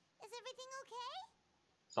 Is everything okay?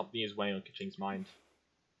 Something is weighing on Ka-ching's mind.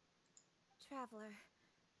 Traveler,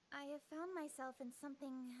 I have found myself in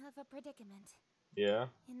something of a predicament.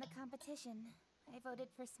 Yeah? In the competition, I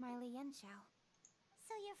voted for Smiley Yanxiao.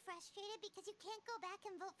 So you're frustrated because you can't go back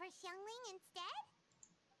and vote for Xiangling instead?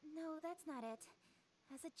 No, that's not it.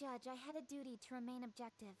 As a judge, I had a duty to remain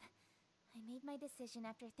objective. I made my decision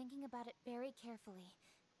after thinking about it very carefully,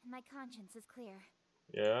 and my conscience is clear.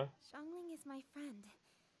 Yeah? Xiangling is my friend,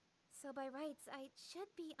 so by rights, I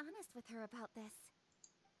should be honest with her about this.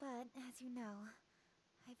 But, as you know,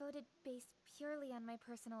 I voted based purely on my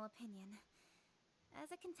personal opinion.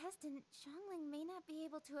 As a contestant, Xiangling may not be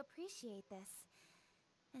able to appreciate this.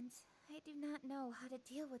 And I do not know how to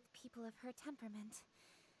deal with people of her temperament.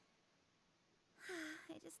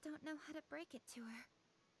 I just don't know how to break it to her.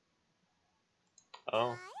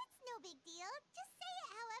 Oh. It's no big deal. Just say it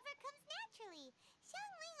however comes naturally.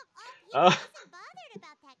 Xiangling of all people isn't bothered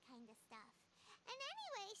about that kind of stuff. And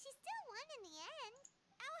anyway, she still won in the end.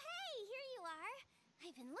 Oh hey, here you are.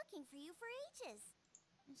 I've been looking for you for ages.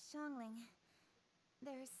 Xiangling,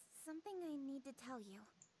 there's something I need to tell you.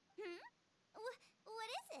 What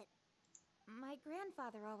is it? My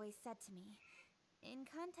grandfather always said to me, in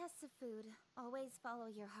contests of food, always follow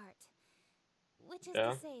your heart. Which is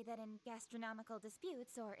to say that in gastronomical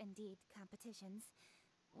disputes, or indeed competitions,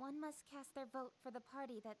 one must cast their vote for the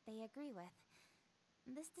party that they agree with.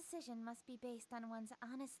 This decision must be based on one's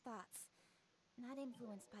honest thoughts, not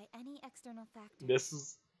influenced by any external factors.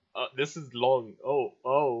 This is long.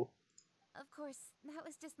 Oh. Of course, that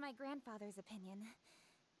was just my grandfather's opinion.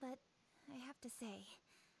 But I have to say,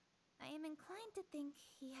 I am inclined to think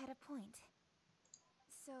he had a point.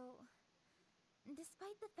 So,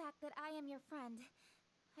 despite the fact that I am your friend,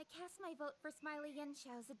 I cast my vote for Smiley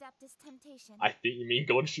Yenshou's Adeptus Temptation. I think you mean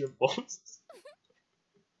Golden Shrimp Balls.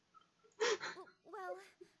 Well,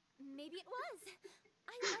 maybe it was.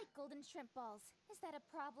 I like golden shrimp balls. Is that a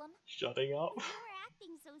problem? Shutting up. You were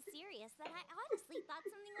acting so serious that I honestly thought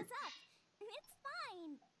something was up. It's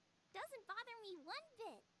fine. Doesn't bother me one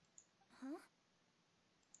bit. Huh?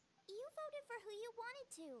 You voted for who you wanted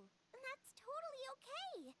to, and that's totally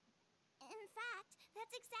okay. In fact,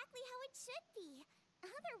 that's exactly how it should be.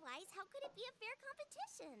 Otherwise, how could it be a fair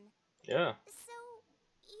competition? Yeah. So,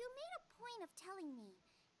 you made a point of telling me.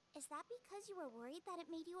 Is that because you were worried that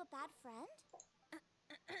it made you a bad friend?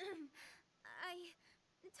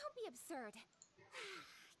 Don't be absurd.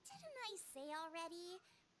 Didn't I say already?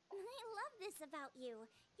 I love this about you.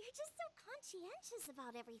 You're just so conscientious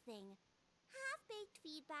about everything. Half-baked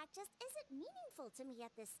feedback just isn't meaningful to me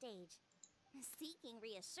at this stage. Seeking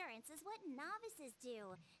reassurance is what novices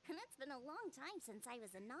do, and it's been a long time since I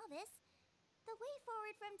was a novice. The way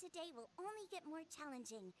forward from today will only get more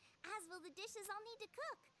challenging, as will the dishes I'll need to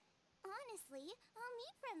cook. Honestly, I'll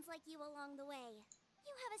meet friends like you along the way.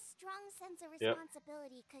 You have a strong sense of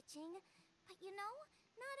responsibility, Kuching. But you know,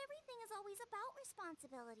 not everything is always about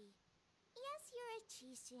responsibility. Yes, you're a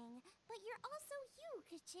Qixing, but you're also you,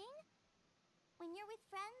 Kuching. When you're with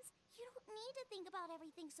friends, you don't need to think about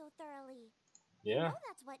everything so thoroughly. Yeah. You know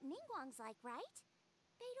that's what Ningguang's like, right?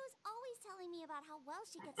 Beto's always telling me about how well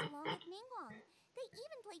she gets along with Ningguang. They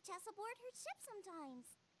even play chess aboard her ship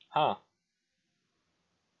sometimes. Huh.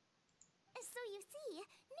 So you see,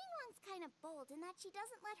 Ningguang's kind of bold in that she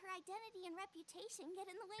doesn't let her identity and reputation get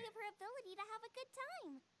in the way of her ability to have a good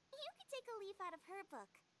time. You could take a leaf out of her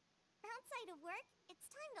book. Outside of work, it's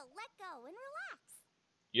time to let go and relax.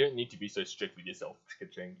 You don't need to be so strict with yourself,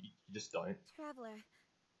 Kacheng. You just don't. Traveler.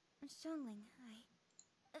 Xiangling,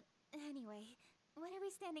 anyway, what are we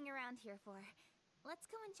standing around here for? Let's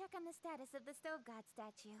go and check on the status of the Stove God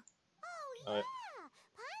statue. Oh, yeah!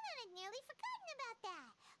 Paimon had nearly forgotten about that.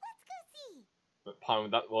 Let's go see. But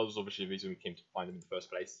Paimon, that was obviously the reason we came to find him in the first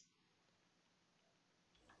place.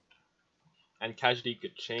 And casually,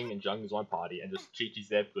 Kacheng and Zhang is my party, and just Chi-Chi's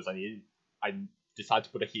there because I decided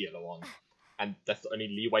to put a healer on. And that's the only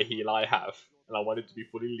leeway healer I have. And I wanted to be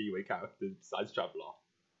fully leeway character besides Traveler.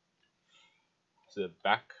 So the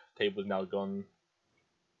back table is now gone.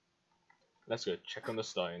 Let's go check on the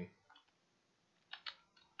stone.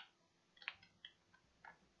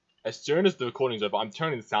 As soon as the recording's over, I'm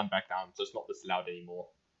turning the sound back down so it's not this loud anymore.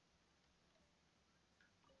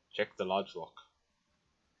 Check the large rock.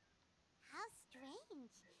 How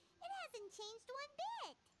strange. It hasn't changed one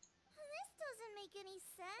bit. This doesn't make any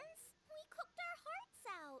sense. We cooked our hearts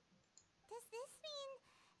out. Does this mean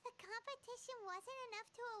the competition wasn't enough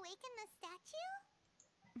to awaken the statue?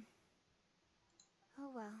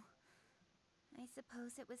 Oh well. I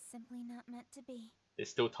suppose it was simply not meant to be.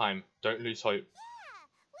 There's still time. Don't lose hope. Yeah,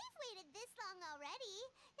 we've waited this long already.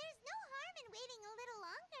 There's no harm in waiting a little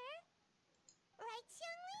longer. Right,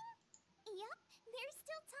 Xiangling? Yep, there's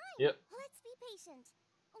still time. Yep. Let's be patient.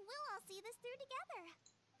 We'll all see this through together.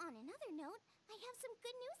 On another note, I have some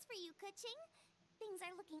good news for you, Kuching. Things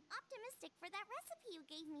are looking optimistic for that recipe you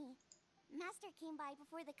gave me. Master came by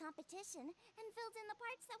before the competition and filled in the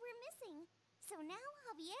parts that were missing. So now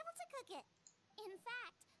I'll be able to cook it. In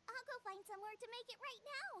fact, I'll go find somewhere to make it right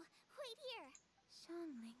now. Wait here.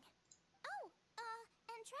 Xiangling. Oh,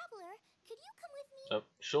 and Traveler, could you come with me?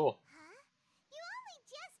 Sure. Huh? You only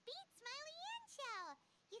just beat Smiley Yanshao.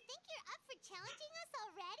 You think you're up for challenging us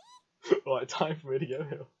already? Right, time for me to go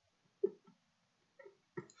here.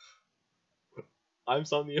 I'm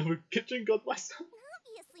something of a kitchen god myself.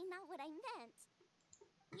 Obviously not what I meant.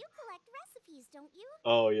 You collect recipes, don't you?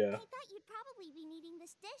 Oh, yeah. I thought you'd probably be needing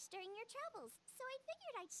this dish during your travels, so I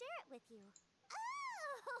figured I'd share it with you.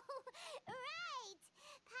 Oh, right!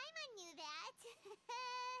 Paimon knew that.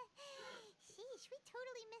 Sheesh, we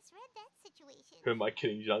totally misread that situation. Who am I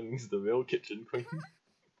kidding? Zhang's the real kitchen queen.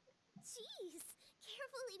 Jeez,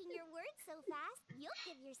 careful eating your words so fast. You'll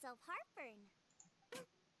give yourself heartburn.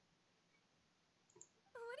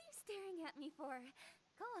 What are you staring at me for?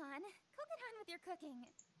 Go on, go get on with your cooking.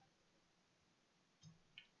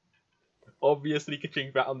 Obviously,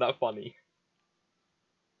 Kaching found that funny.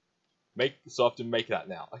 So I have to make that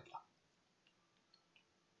now. Okay.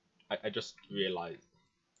 I just realized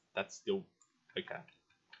that's still okay. I'm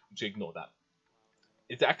just gonna ignore that.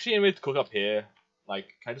 Is there actually any way to cook up here? Like,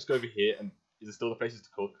 can I just go over here and is there still the places to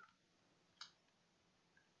cook?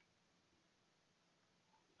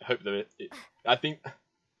 I hope there is. I think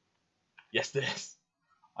yes, there is.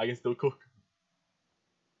 I can still cook.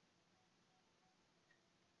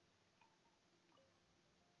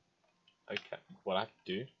 Okay, what I have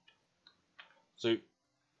to do. So,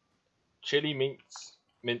 chili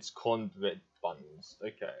minced cornbread buns.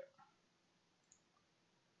 Okay.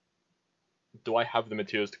 Do I have the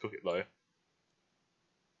materials to cook it though?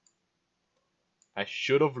 I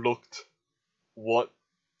should have looked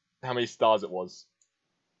how many stars it was.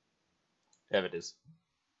 There it is.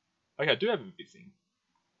 Okay, I do have everything.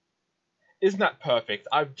 Isn't that perfect?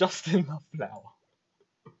 I've just enough flour.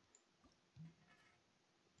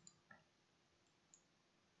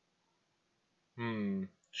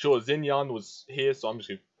 Sure, Xinyan was here, so I'm just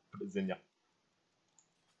gonna put it Xinyan.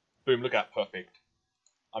 Boom, look at that, perfect.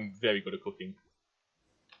 I'm very good at cooking.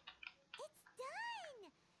 It's done!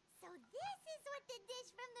 So this is what the dish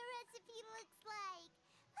from the recipe looks like.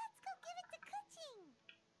 Let's go give it to Kuching.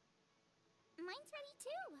 Mine's ready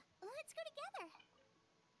too. Let's go together.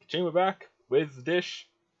 Kuching, we're back. Where's the dish?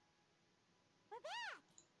 We're back.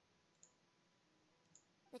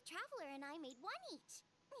 The Traveler and I made one each.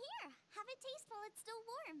 Here, have a taste while it's still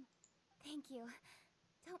warm. Thank you.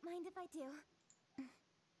 Don't mind if I do.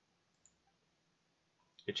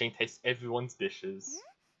 Kuching tastes everyone's dishes.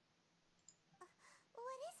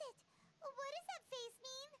 What is it? What does that face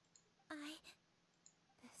mean?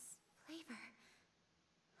 This flavor.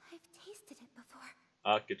 I've tasted it before.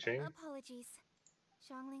 Kuching? Apologies.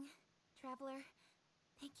 Xiangling, Traveler,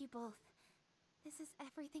 thank you both. This is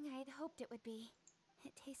everything I had hoped it would be.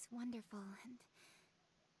 It tastes wonderful and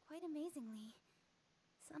quite amazingly.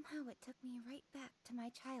 Somehow it took me right back to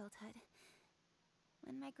my childhood.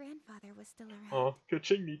 When my grandfather was still around. Oh,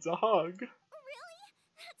 Kuching needs a hug. Really?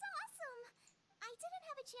 That's awesome! I didn't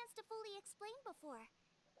have a chance to fully explain before.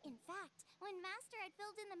 In fact, when Master had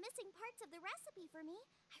filled in the missing parts of the recipe for me,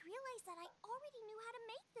 I realized that I already knew how to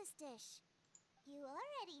make this dish. You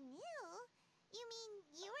already knew? You mean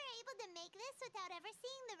you were able to make this without ever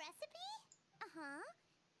seeing the recipe? Uh-huh.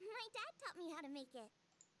 My dad taught me how to make it.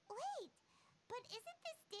 Wait, but isn't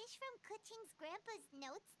this dish from Kuching's grandpa's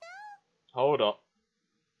notes, though? Hold up.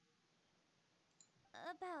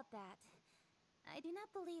 About that. I do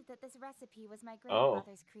not believe that this recipe was my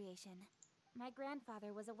grandfather's creation. My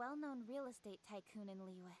grandfather was a well-known real estate tycoon in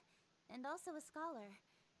Liyue, and also a scholar.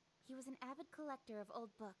 He was an avid collector of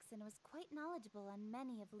old books and was quite knowledgeable on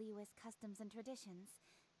many of Liyue's customs and traditions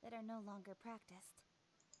that are no longer practiced.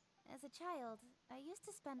 As a child, I used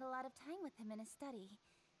to spend a lot of time with him in his study.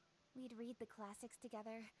 We'd read the classics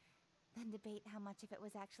together, then debate how much of it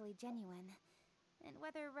was actually genuine, and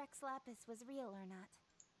whether Rex Lapis was real or not.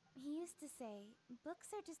 He used to say,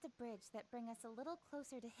 books are just a bridge that bring us a little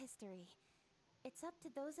closer to history. It's up to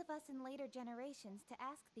those of us in later generations to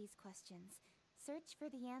ask these questions, search for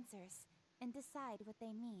the answers, and decide what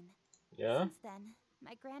they mean. Yeah? Since then,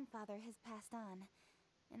 my grandfather has passed on,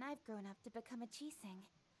 and I've grown up to become a Chising.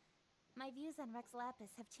 My views on Rex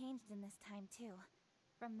Lapis have changed in this time too,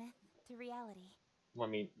 from myth to reality. I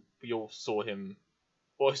mean, we all saw him,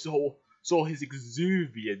 or saw his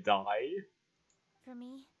exuvia die. For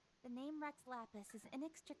me, the name Rex Lapis is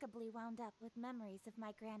inextricably wound up with memories of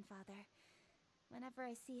my grandfather. Whenever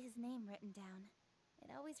I see his name written down,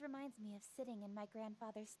 it always reminds me of sitting in my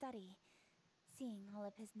grandfather's study, seeing all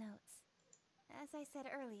of his notes. As I said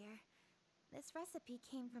earlier, this recipe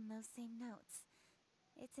came from those same notes.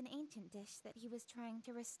 It's an ancient dish that he was trying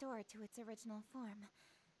to restore to its original form.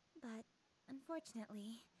 But,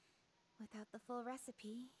 unfortunately, without the full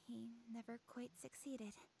recipe, he never quite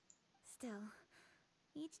succeeded. Still,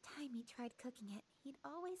 each time he tried cooking it, he'd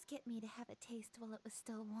always get me to have a taste while it was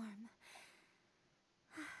still warm.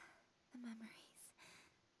 The memories.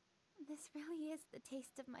 This really is the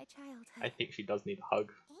taste of my childhood. I think she does need a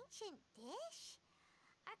hug. Ancient dish?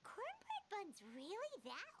 Are cornbread buns really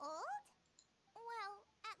that old? Well,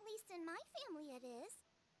 at least in my family it is.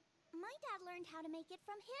 My dad learned how to make it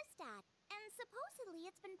from his dad, and supposedly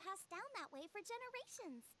it's been passed down that way for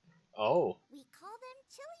generations. Oh. We call them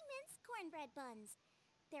chili minced cornbread buns.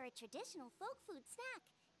 They're a traditional folk food snack,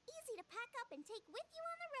 easy to pack up and take with you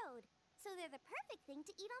on the road. So they're the perfect thing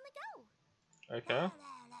to eat on the go. Okay.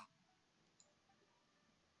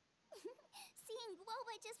 Seeing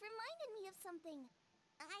Guoba just reminded me of something.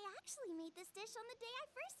 I actually made this dish on the day I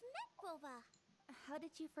first met Guoba. How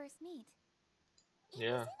did you first meet? It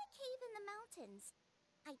was in a cave in the mountains.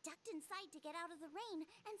 I ducked inside to get out of the rain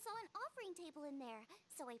and saw an offering table in there,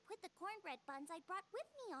 so I put the cornbread buns I'd brought with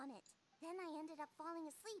me on it. Then I ended up falling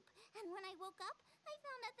asleep, and when I woke up, I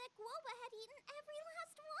found out that Guoba had eaten every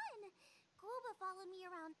last one. Guoba followed me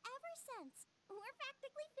around ever since. We're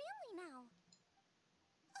practically family now.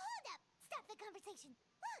 Hold up! Stop the conversation.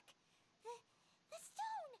 Look! The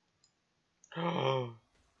stone!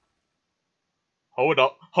 Hold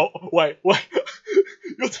up. Wait.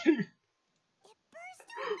 You're taking... It burst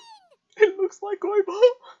open! It looks like Guoba.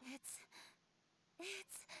 It's...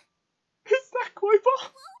 Is that Guoba?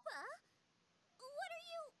 Guoba? What are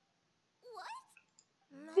you... What?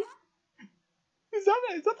 Is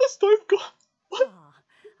that the stove god? What? Ah,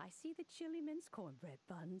 I see the chili mince cornbread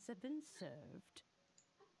buns have been served.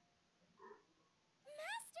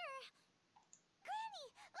 Master! Granny,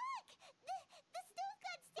 look! The stove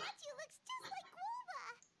god statue looks just like Guoba!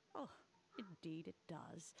 Oh, indeed it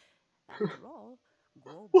does. After all,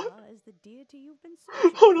 Guoba is the deity you've been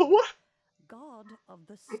searching Hold for. on, what? God of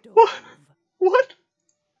the stove. What?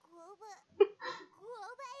 Guoba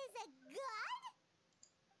is a god?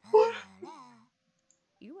 What?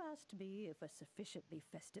 You asked me if a sufficiently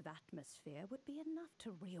festive atmosphere would be enough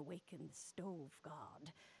to reawaken the stove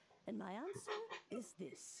god. And my answer is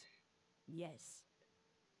this. Yes.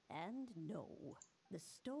 And no. The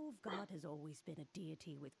stove god has always been a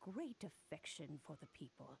deity with great affection for the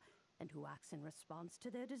people, and who acts in response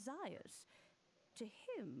to their desires. To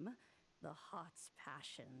him, the heart's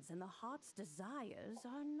passions and the heart's desires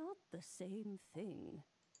are not the same thing.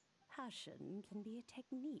 Passion can be a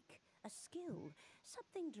technique, a skill,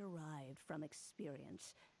 something derived from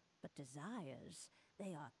experience. But desires,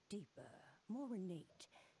 they are deeper, more innate.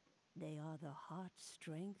 They are the heart's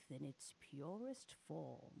strength in its purest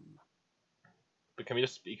form. But can we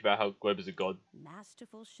just speak about how Guoba's a god?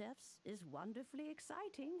 Masterful chefs is wonderfully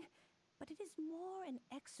exciting, but it is more an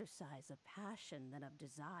exercise of passion than of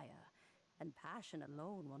desire. And passion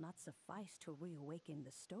alone will not suffice to reawaken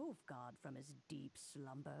the stove god from his deep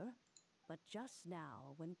slumber. But just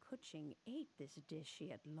now, when Kuching ate this dish he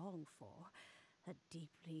had longed for, a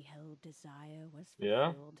deeply held desire was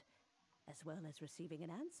fulfilled. As well as receiving an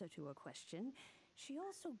answer to a question, she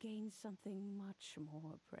also gained something much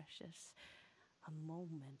more precious. A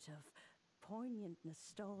moment of poignant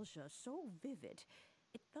nostalgia so vivid,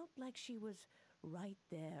 it felt like she was right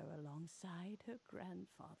there alongside her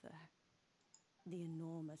grandfather. The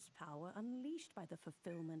enormous power unleashed by the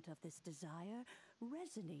fulfillment of this desire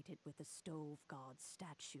resonated with the stove god's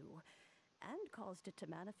statue, and caused it to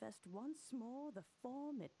manifest once more the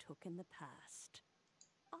form it took in the past.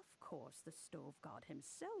 Of course, the stove god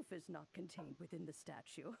himself is not contained within the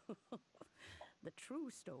statue. The true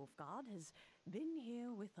stove god has been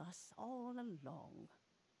here with us all along.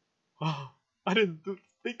 I didn't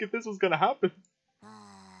think if this was gonna happen.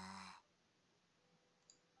 How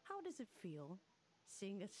does it feel,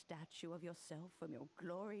 seeing a statue of yourself from your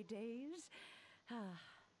glory days?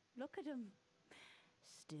 Look at him.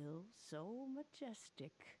 Still so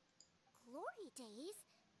majestic. Glory days?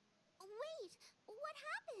 Wait, what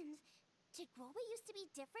happened? Did Guoba used to be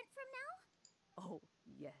different from now? Oh,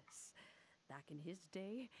 yes. Back in his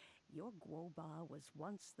day, your Guoba was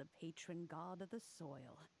once the patron god of the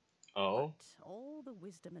soil. Oh. But all the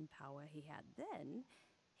wisdom and power he had then,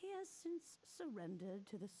 he has since surrendered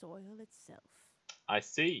to the soil itself. I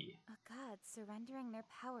see. A god surrendering their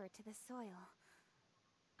power to the soil.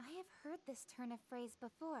 I have heard this turn of phrase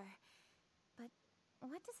before, but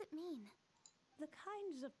what does it mean? The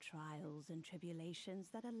kinds of trials and tribulations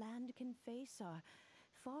that a land can face are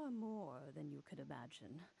far more than you could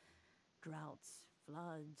imagine. Droughts,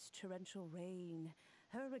 floods, torrential rain,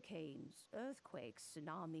 hurricanes, earthquakes,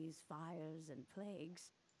 tsunamis, fires, and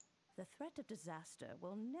plagues. The threat of disaster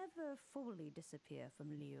will never fully disappear from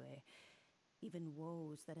Liyue. Even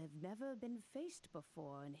woes that have never been faced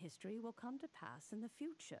before in history will come to pass in the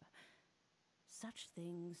future. Such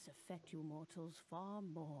things affect you mortals far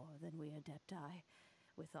more than we Adepti,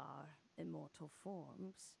 with our immortal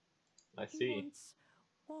forms. I He see. once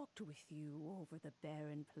walked with you over the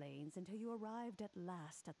barren plains until you arrived at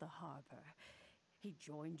last at the harbor. He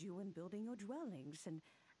joined you in building your dwellings and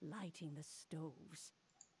lighting the stoves.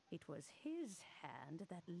 It was his hand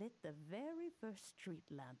that lit the very first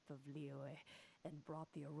street lamp of Liyue and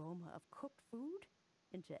brought the aroma of cooked food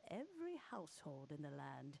into every household in the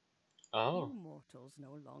land. Oh. You mortals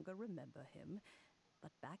no longer remember him,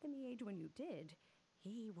 but back in the age when you did,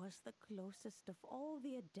 he was the closest of all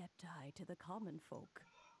the Adepti to the common folk.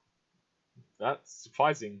 That's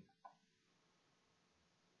surprising.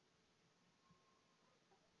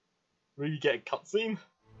 Will you get a cutscene?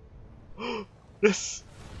 Yes!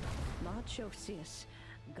 Marchosius,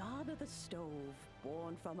 god of the stove,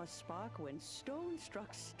 born from a spark when stone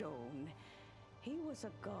struck stone. He was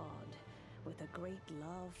a god with a great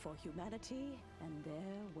love for humanity and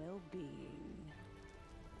their well-being.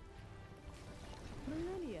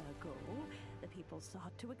 Millennia ago, the people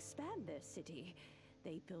sought to expand their city.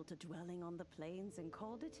 They built a dwelling on the plains and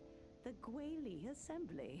called it the Gweli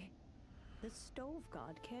Assembly. The stove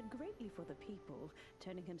god cared greatly for the people,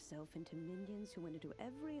 turning himself into minions who went into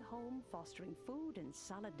every home, fostering food and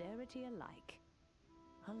solidarity alike.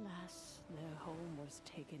 Alas, their home was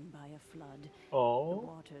taken by a flood. Oh. The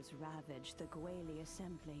waters ravaged the Gweli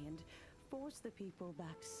Assembly and forced the people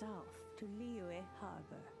back south to Liyue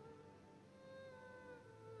Harbor.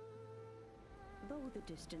 Though the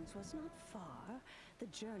distance was not far, the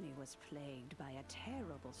journey was plagued by a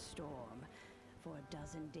terrible storm. For a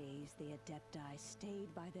dozen days, the Adepti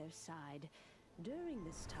stayed by their side. During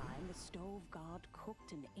this time, the stove god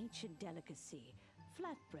cooked an ancient delicacy,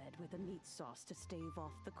 flatbread with a meat sauce to stave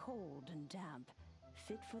off the cold and damp,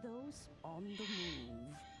 fit for those on the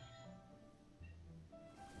move.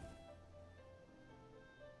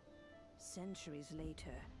 Centuries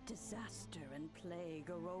later, disaster and plague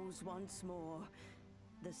arose once more.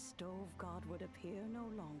 The stove god would appear no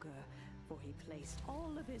longer, for he placed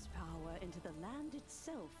all of his power into the land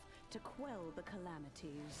itself to quell the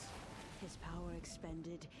calamities. His power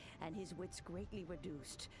expended, and his wits greatly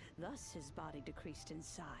reduced. Thus his body decreased in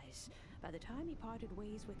size. By the time he parted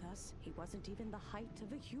ways with us, he wasn't even the height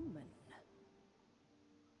of a human.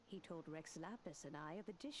 He told Rex Lapis and I of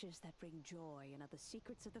the dishes that bring joy and of the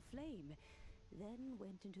secrets of the flame, then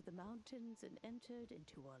went into the mountains and entered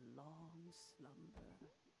into a long slumber.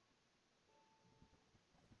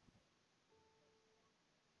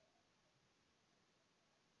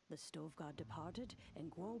 The stove god departed,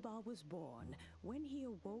 and Guoba was born. When he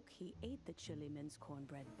awoke, he ate the Chiliman's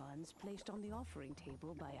cornbread buns placed on the offering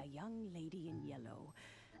table by a young lady in yellow.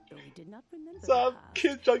 Though he did not remember the past,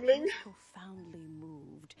 Kid juggling. he was profoundly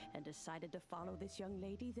moved and decided to follow this young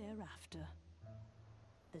lady thereafter.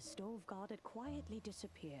 The stove god had quietly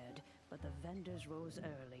disappeared, but the vendors rose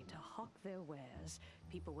early to hawk their wares.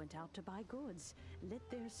 People went out to buy goods, lit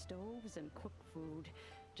their stoves, and cooked food,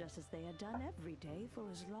 just as they had done every day for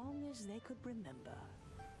as long as they could remember.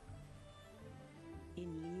 In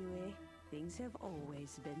Liyue, things have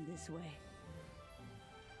always been this way.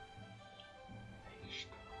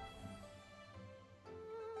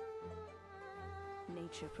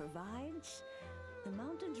 Nature provides, the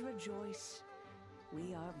mountains rejoice.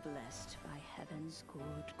 We are blessed by heaven's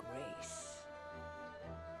good grace.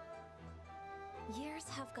 Years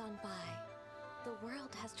have gone by. The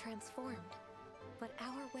world has transformed, but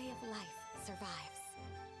our way of life survives.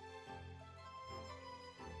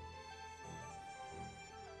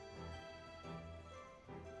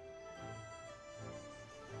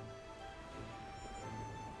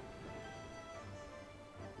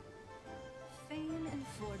 Fame and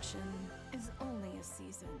fortune is only a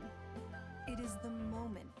season. It is the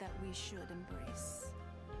moment that we should embrace.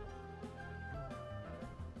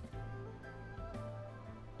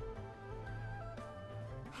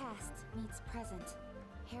 Past meets present.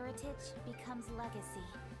 Heritage becomes legacy.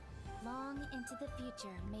 Long into the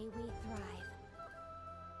future may we thrive.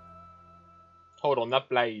 Hold on, that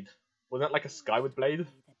blade. Wasn't that like a skyward blade?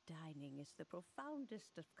 That dining is the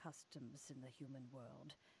profoundest of customs in the human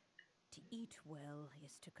world. To eat well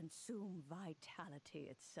is to consume vitality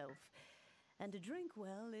itself, and to drink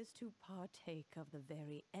well is to partake of the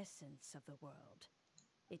very essence of the world.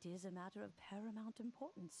 It is a matter of paramount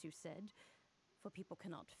importance, you said, for people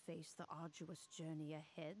cannot face the arduous journey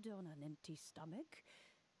ahead on an empty stomach.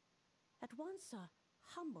 At once a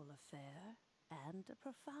humble affair and a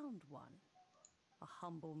profound one. A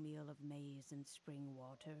humble meal of maize and spring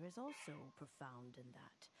water is also profound in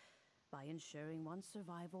that. By ensuring one's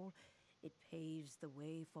survival, it paves the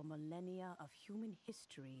way for millennia of human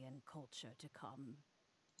history and culture to come.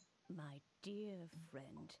 My dear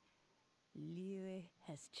friend, Liyue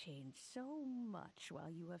has changed so much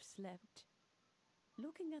while you have slept.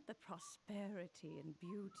 Looking at the prosperity and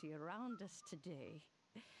beauty around us today,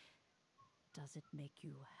 does it make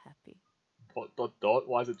you happy? ...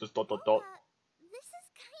 Why is it just ... This is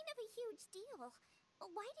kind of a huge deal.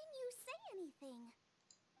 Why didn't you say anything?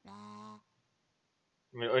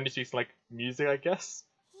 I mean, it only speaks like music, I guess.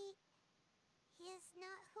 He is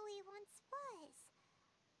not who he once was.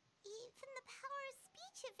 Even the power of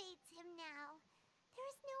speech evades him now. There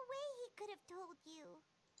is no way he could have told you.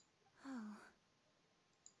 Oh,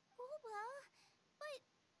 Boba, but...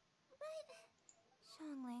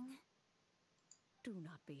 Xiangling. Do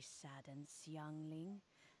not be saddened, Xiangling.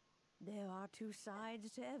 There are two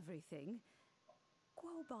sides to everything.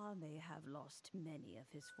 Guoba may have lost many of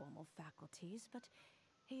his formal faculties, but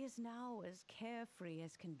he is now as carefree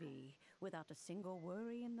as can be, without a single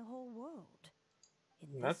worry in the whole world.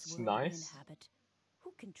 In That's this world we nice. inhabit,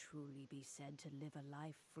 who can truly be said to live a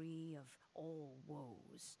life free of all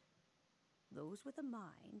woes? Those with a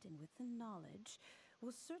mind and with the knowledge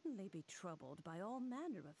will certainly be troubled by all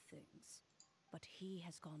manner of things. But he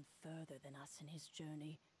has gone further than us in his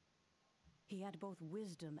journey. He had both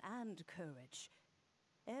wisdom and courage.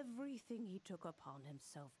 Everything he took upon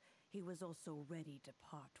himself, he was also ready to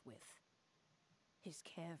part with. His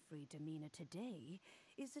carefree demeanor today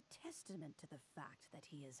is a testament to the fact that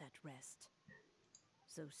he is at rest.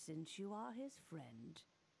 So since you are his friend,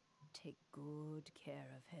 take good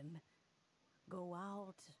care of him. Go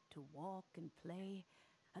out to walk and play.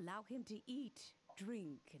 Allow him to eat,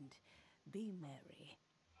 drink, and be merry.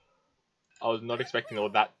 I was not expecting all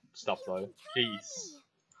that stuff though. Jeez.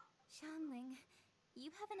 Xiangling,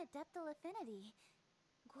 you have an adeptal affinity.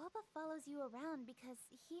 Guoba follows you around because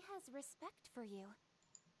he has respect for you.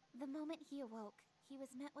 The moment he awoke, he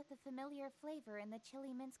was met with a familiar flavor in the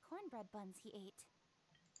chili mince cornbread buns he ate.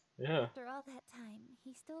 Yeah. After all that time,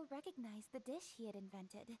 he still recognized the dish he had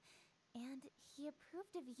invented, and he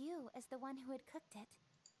approved of you as the one who had cooked it.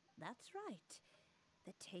 That's right.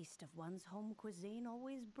 The taste of one's home cuisine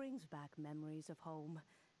always brings back memories of home.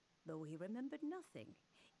 Though he remembered nothing,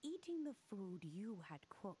 eating the food you had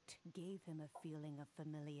cooked gave him a feeling of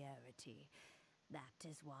familiarity. That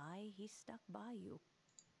is why he stuck by you.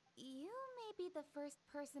 You may be the first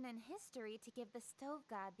person in history to give the stove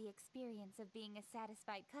god the experience of being a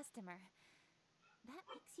satisfied customer. That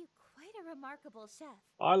makes you quite a remarkable chef.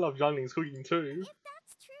 I love Zhangling's cooking too. If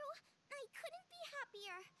that's true, I couldn't be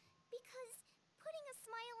happier. Because putting a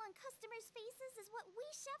smile on customers' faces is what we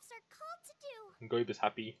chefs are called to do. And Goba's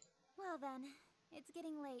happy. Well then, it's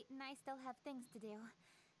getting late and I still have things to do.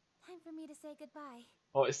 Time for me to say goodbye.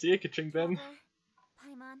 Oh, see you, Kaching then. Traveler,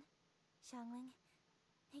 Paimon, Xiangling,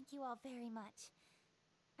 thank you all very much.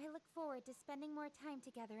 I look forward to spending more time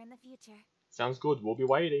together in the future. Sounds good. We'll be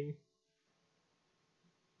waiting.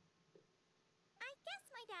 I guess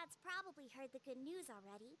my dad's probably heard the good news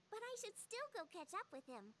already, but I should still go catch up with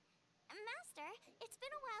him. Master, it's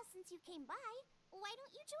been a while since you came by. Why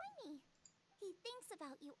don't you join me? He thinks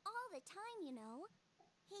about you all the time, you know.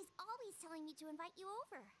 He's always telling me to invite you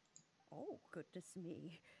over. Oh, goodness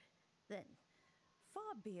me. Then,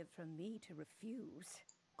 far be it from me to refuse.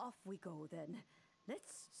 Off we go then.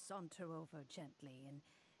 Let's saunter over gently and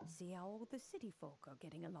see how all the city folk are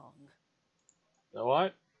getting along.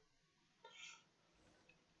 Alright.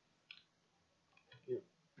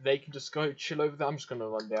 They can just go chill over there. I'm just gonna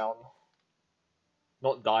run down.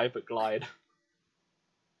 Not dive, but glide.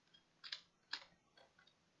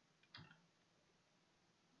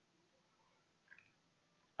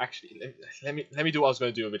 Actually, let me do what I was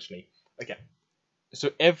going to do originally. Okay. So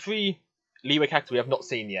every Leeway character we have not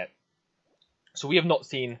seen yet. So we have not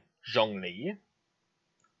seen Zhongli.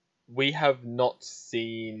 We have not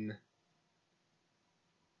seen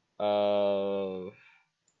who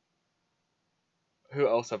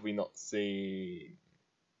else have we not seen?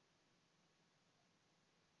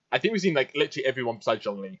 I think we've seen like literally everyone besides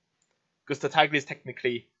Zhongli. Because Tartaglia is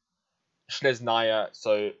technically Snezhnaya,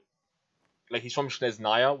 so like he's from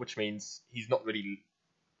Snezhnaya, which means he's not really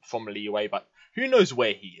from Leeway, but who knows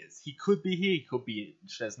where he is? He could be here, he could be in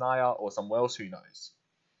Snezhnaya or somewhere else, who knows?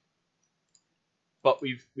 But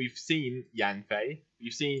we've seen Yanfei,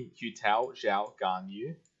 we've seen Hu Tao, Zhao,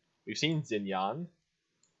 Ganyu, we've seen Xinyan,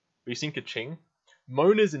 we've seen Kaching.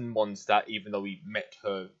 Mona's in Mondstadt, even though we met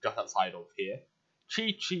her just outside of here.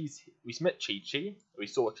 Chi-Chi's, we met Chi-Chi, we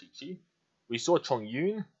saw Chi-Chi. We saw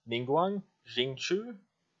Chongyun, Ningguang, Jingchu,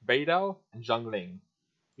 Beidao, and Zhangling.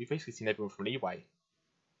 We've basically seen everyone from Leeway.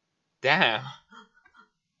 Damn!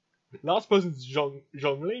 Last person's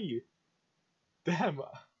Zhongli. Damn.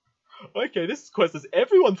 Okay, this quest is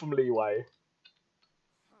everyone from Leeway.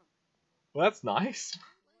 Well, that's nice.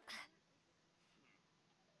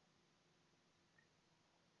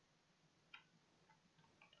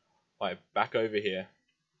 Alright, back over here.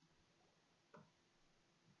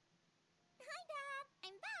 Hi, Dad.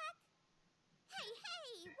 I'm back.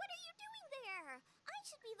 Hey, what are you doing there? I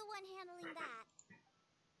should be the one handling that.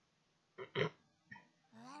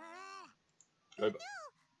 Go No,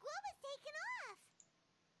 Guoba's taken off.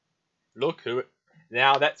 Look who...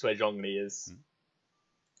 Now that's where Zhongli is.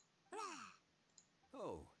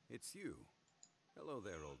 Oh, it's you. Hello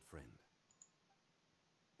there, old friend.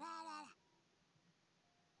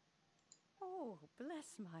 Oh,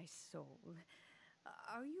 bless my soul.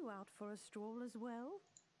 Are you out for a stroll as well?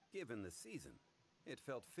 Given the season, It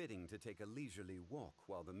felt fitting to take a leisurely walk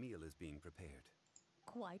while the meal is being prepared.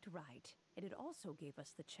 Quite right. And it also gave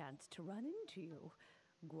us the chance to run into you.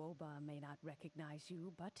 Guoba may not recognize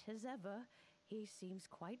you, but as ever, he seems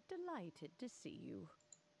quite delighted to see you.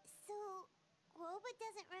 So, Guoba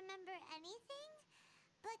doesn't remember anything,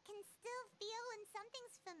 but can still feel when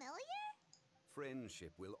something's familiar?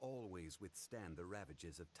 Friendship will always withstand the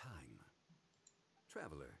ravages of time.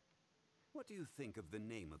 Traveler, what do you think of the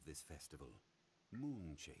name of this festival?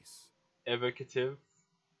 Moon Chase. Evocative.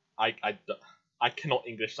 I cannot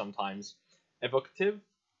English sometimes. Evocative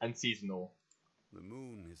and seasonal. The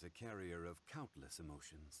moon is a carrier of countless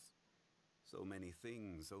emotions. So many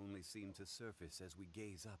things only seem to surface as we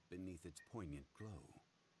gaze up beneath its poignant glow.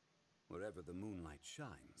 Wherever the moonlight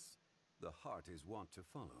shines, the heart is wont to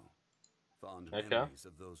follow. Fond memories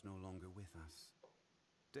of those no longer with us.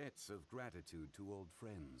 Debts of gratitude to old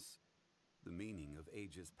friends. The meaning of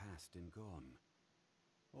ages past and gone.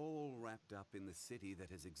 All wrapped up in the city that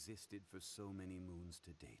has existed for so many moons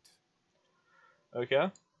to date. Okay.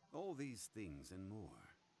 All these things and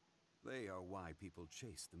more. They are why people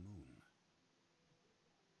chase the moon.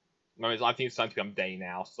 I think it's time to become day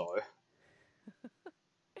now, so...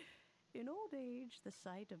 In old age, the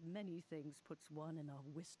sight of many things puts one in a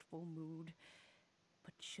wistful mood.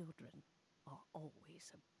 But children are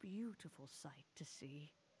always a beautiful sight to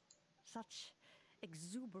see. Such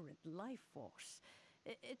exuberant life force.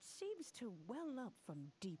 It seems to well up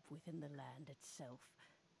from deep within the land itself.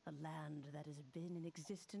 A land that has been in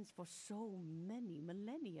existence for so many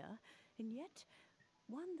millennia, and yet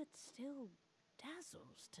one that still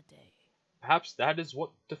dazzles today. Perhaps that is what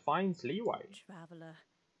defines Leeway. Traveler,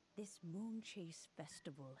 this Moon Chase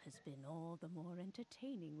Festival has been all the more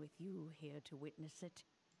entertaining with you here to witness it.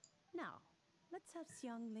 Now, let's have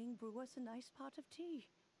Xiangling brew us a nice pot of tea.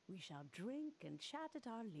 We shall drink and chat at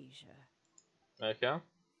our leisure. Okay.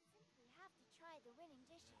 We have to try the winning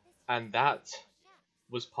dish of this And that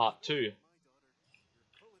was part 2.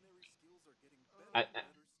 And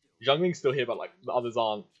Zhangling's still here, but like the others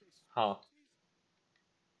aren't. Huh.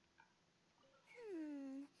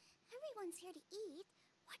 Everyone's here to eat.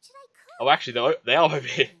 What should I cook? Oh, actually, they are over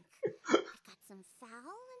here. I've got some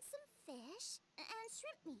fowl and some fish and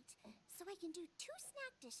shrimp meat, so I can do 2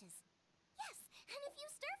 snack dishes. Yes, and a few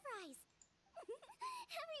stir fries.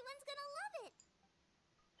 Everyone's gonna love it.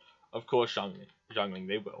 Of course, Zhangling,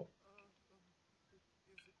 they will.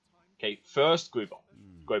 Okay, first Guoba.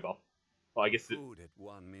 Well, I guess food at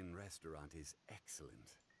Wan Min restaurant is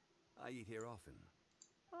excellent. I eat here often.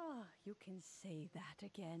 Ah, you can say that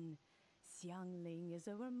again. Xiangling is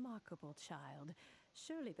a remarkable child.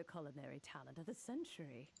 Surely the culinary talent of the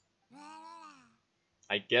century.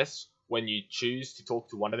 I guess when you choose to talk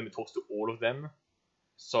to one of them, it talks to all of them.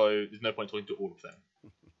 So there's no point talking to all of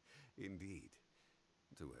them. Indeed.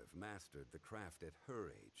 To have mastered the craft at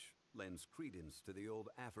her age lends credence to the old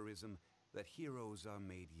aphorism that heroes are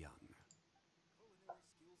made young.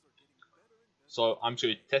 So I'm just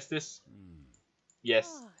going to test this.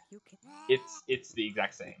 Yes, it's the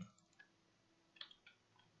exact same.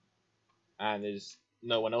 And there's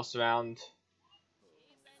no one else around.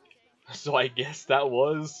 So I guess that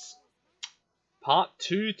was part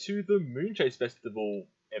 2 to the Moon Chase Festival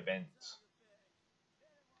event.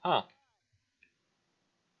 Huh.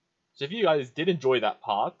 So if you guys did enjoy that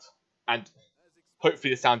part, and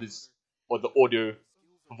hopefully the sound is, or the audio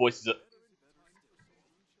for voices are...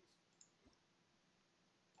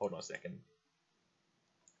 Hold on a second.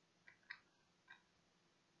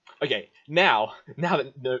 Okay, now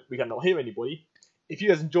that we cannot hear anybody, if you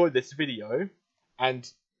guys enjoyed this video,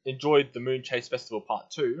 and enjoyed the Moon Chase Festival Part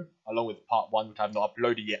 2, along with Part 1, which I have not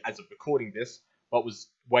uploaded yet as of recording this, but was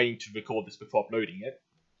waiting to record this before uploading it,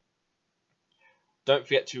 don't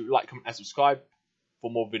forget to like, comment, and subscribe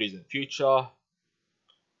for more videos in the future.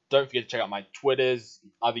 Don't forget to check out my Twitters,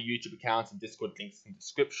 other YouTube accounts, and Discord links in the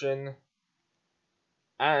description.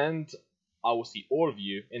 And I will see all of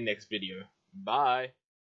you in the next video. Bye!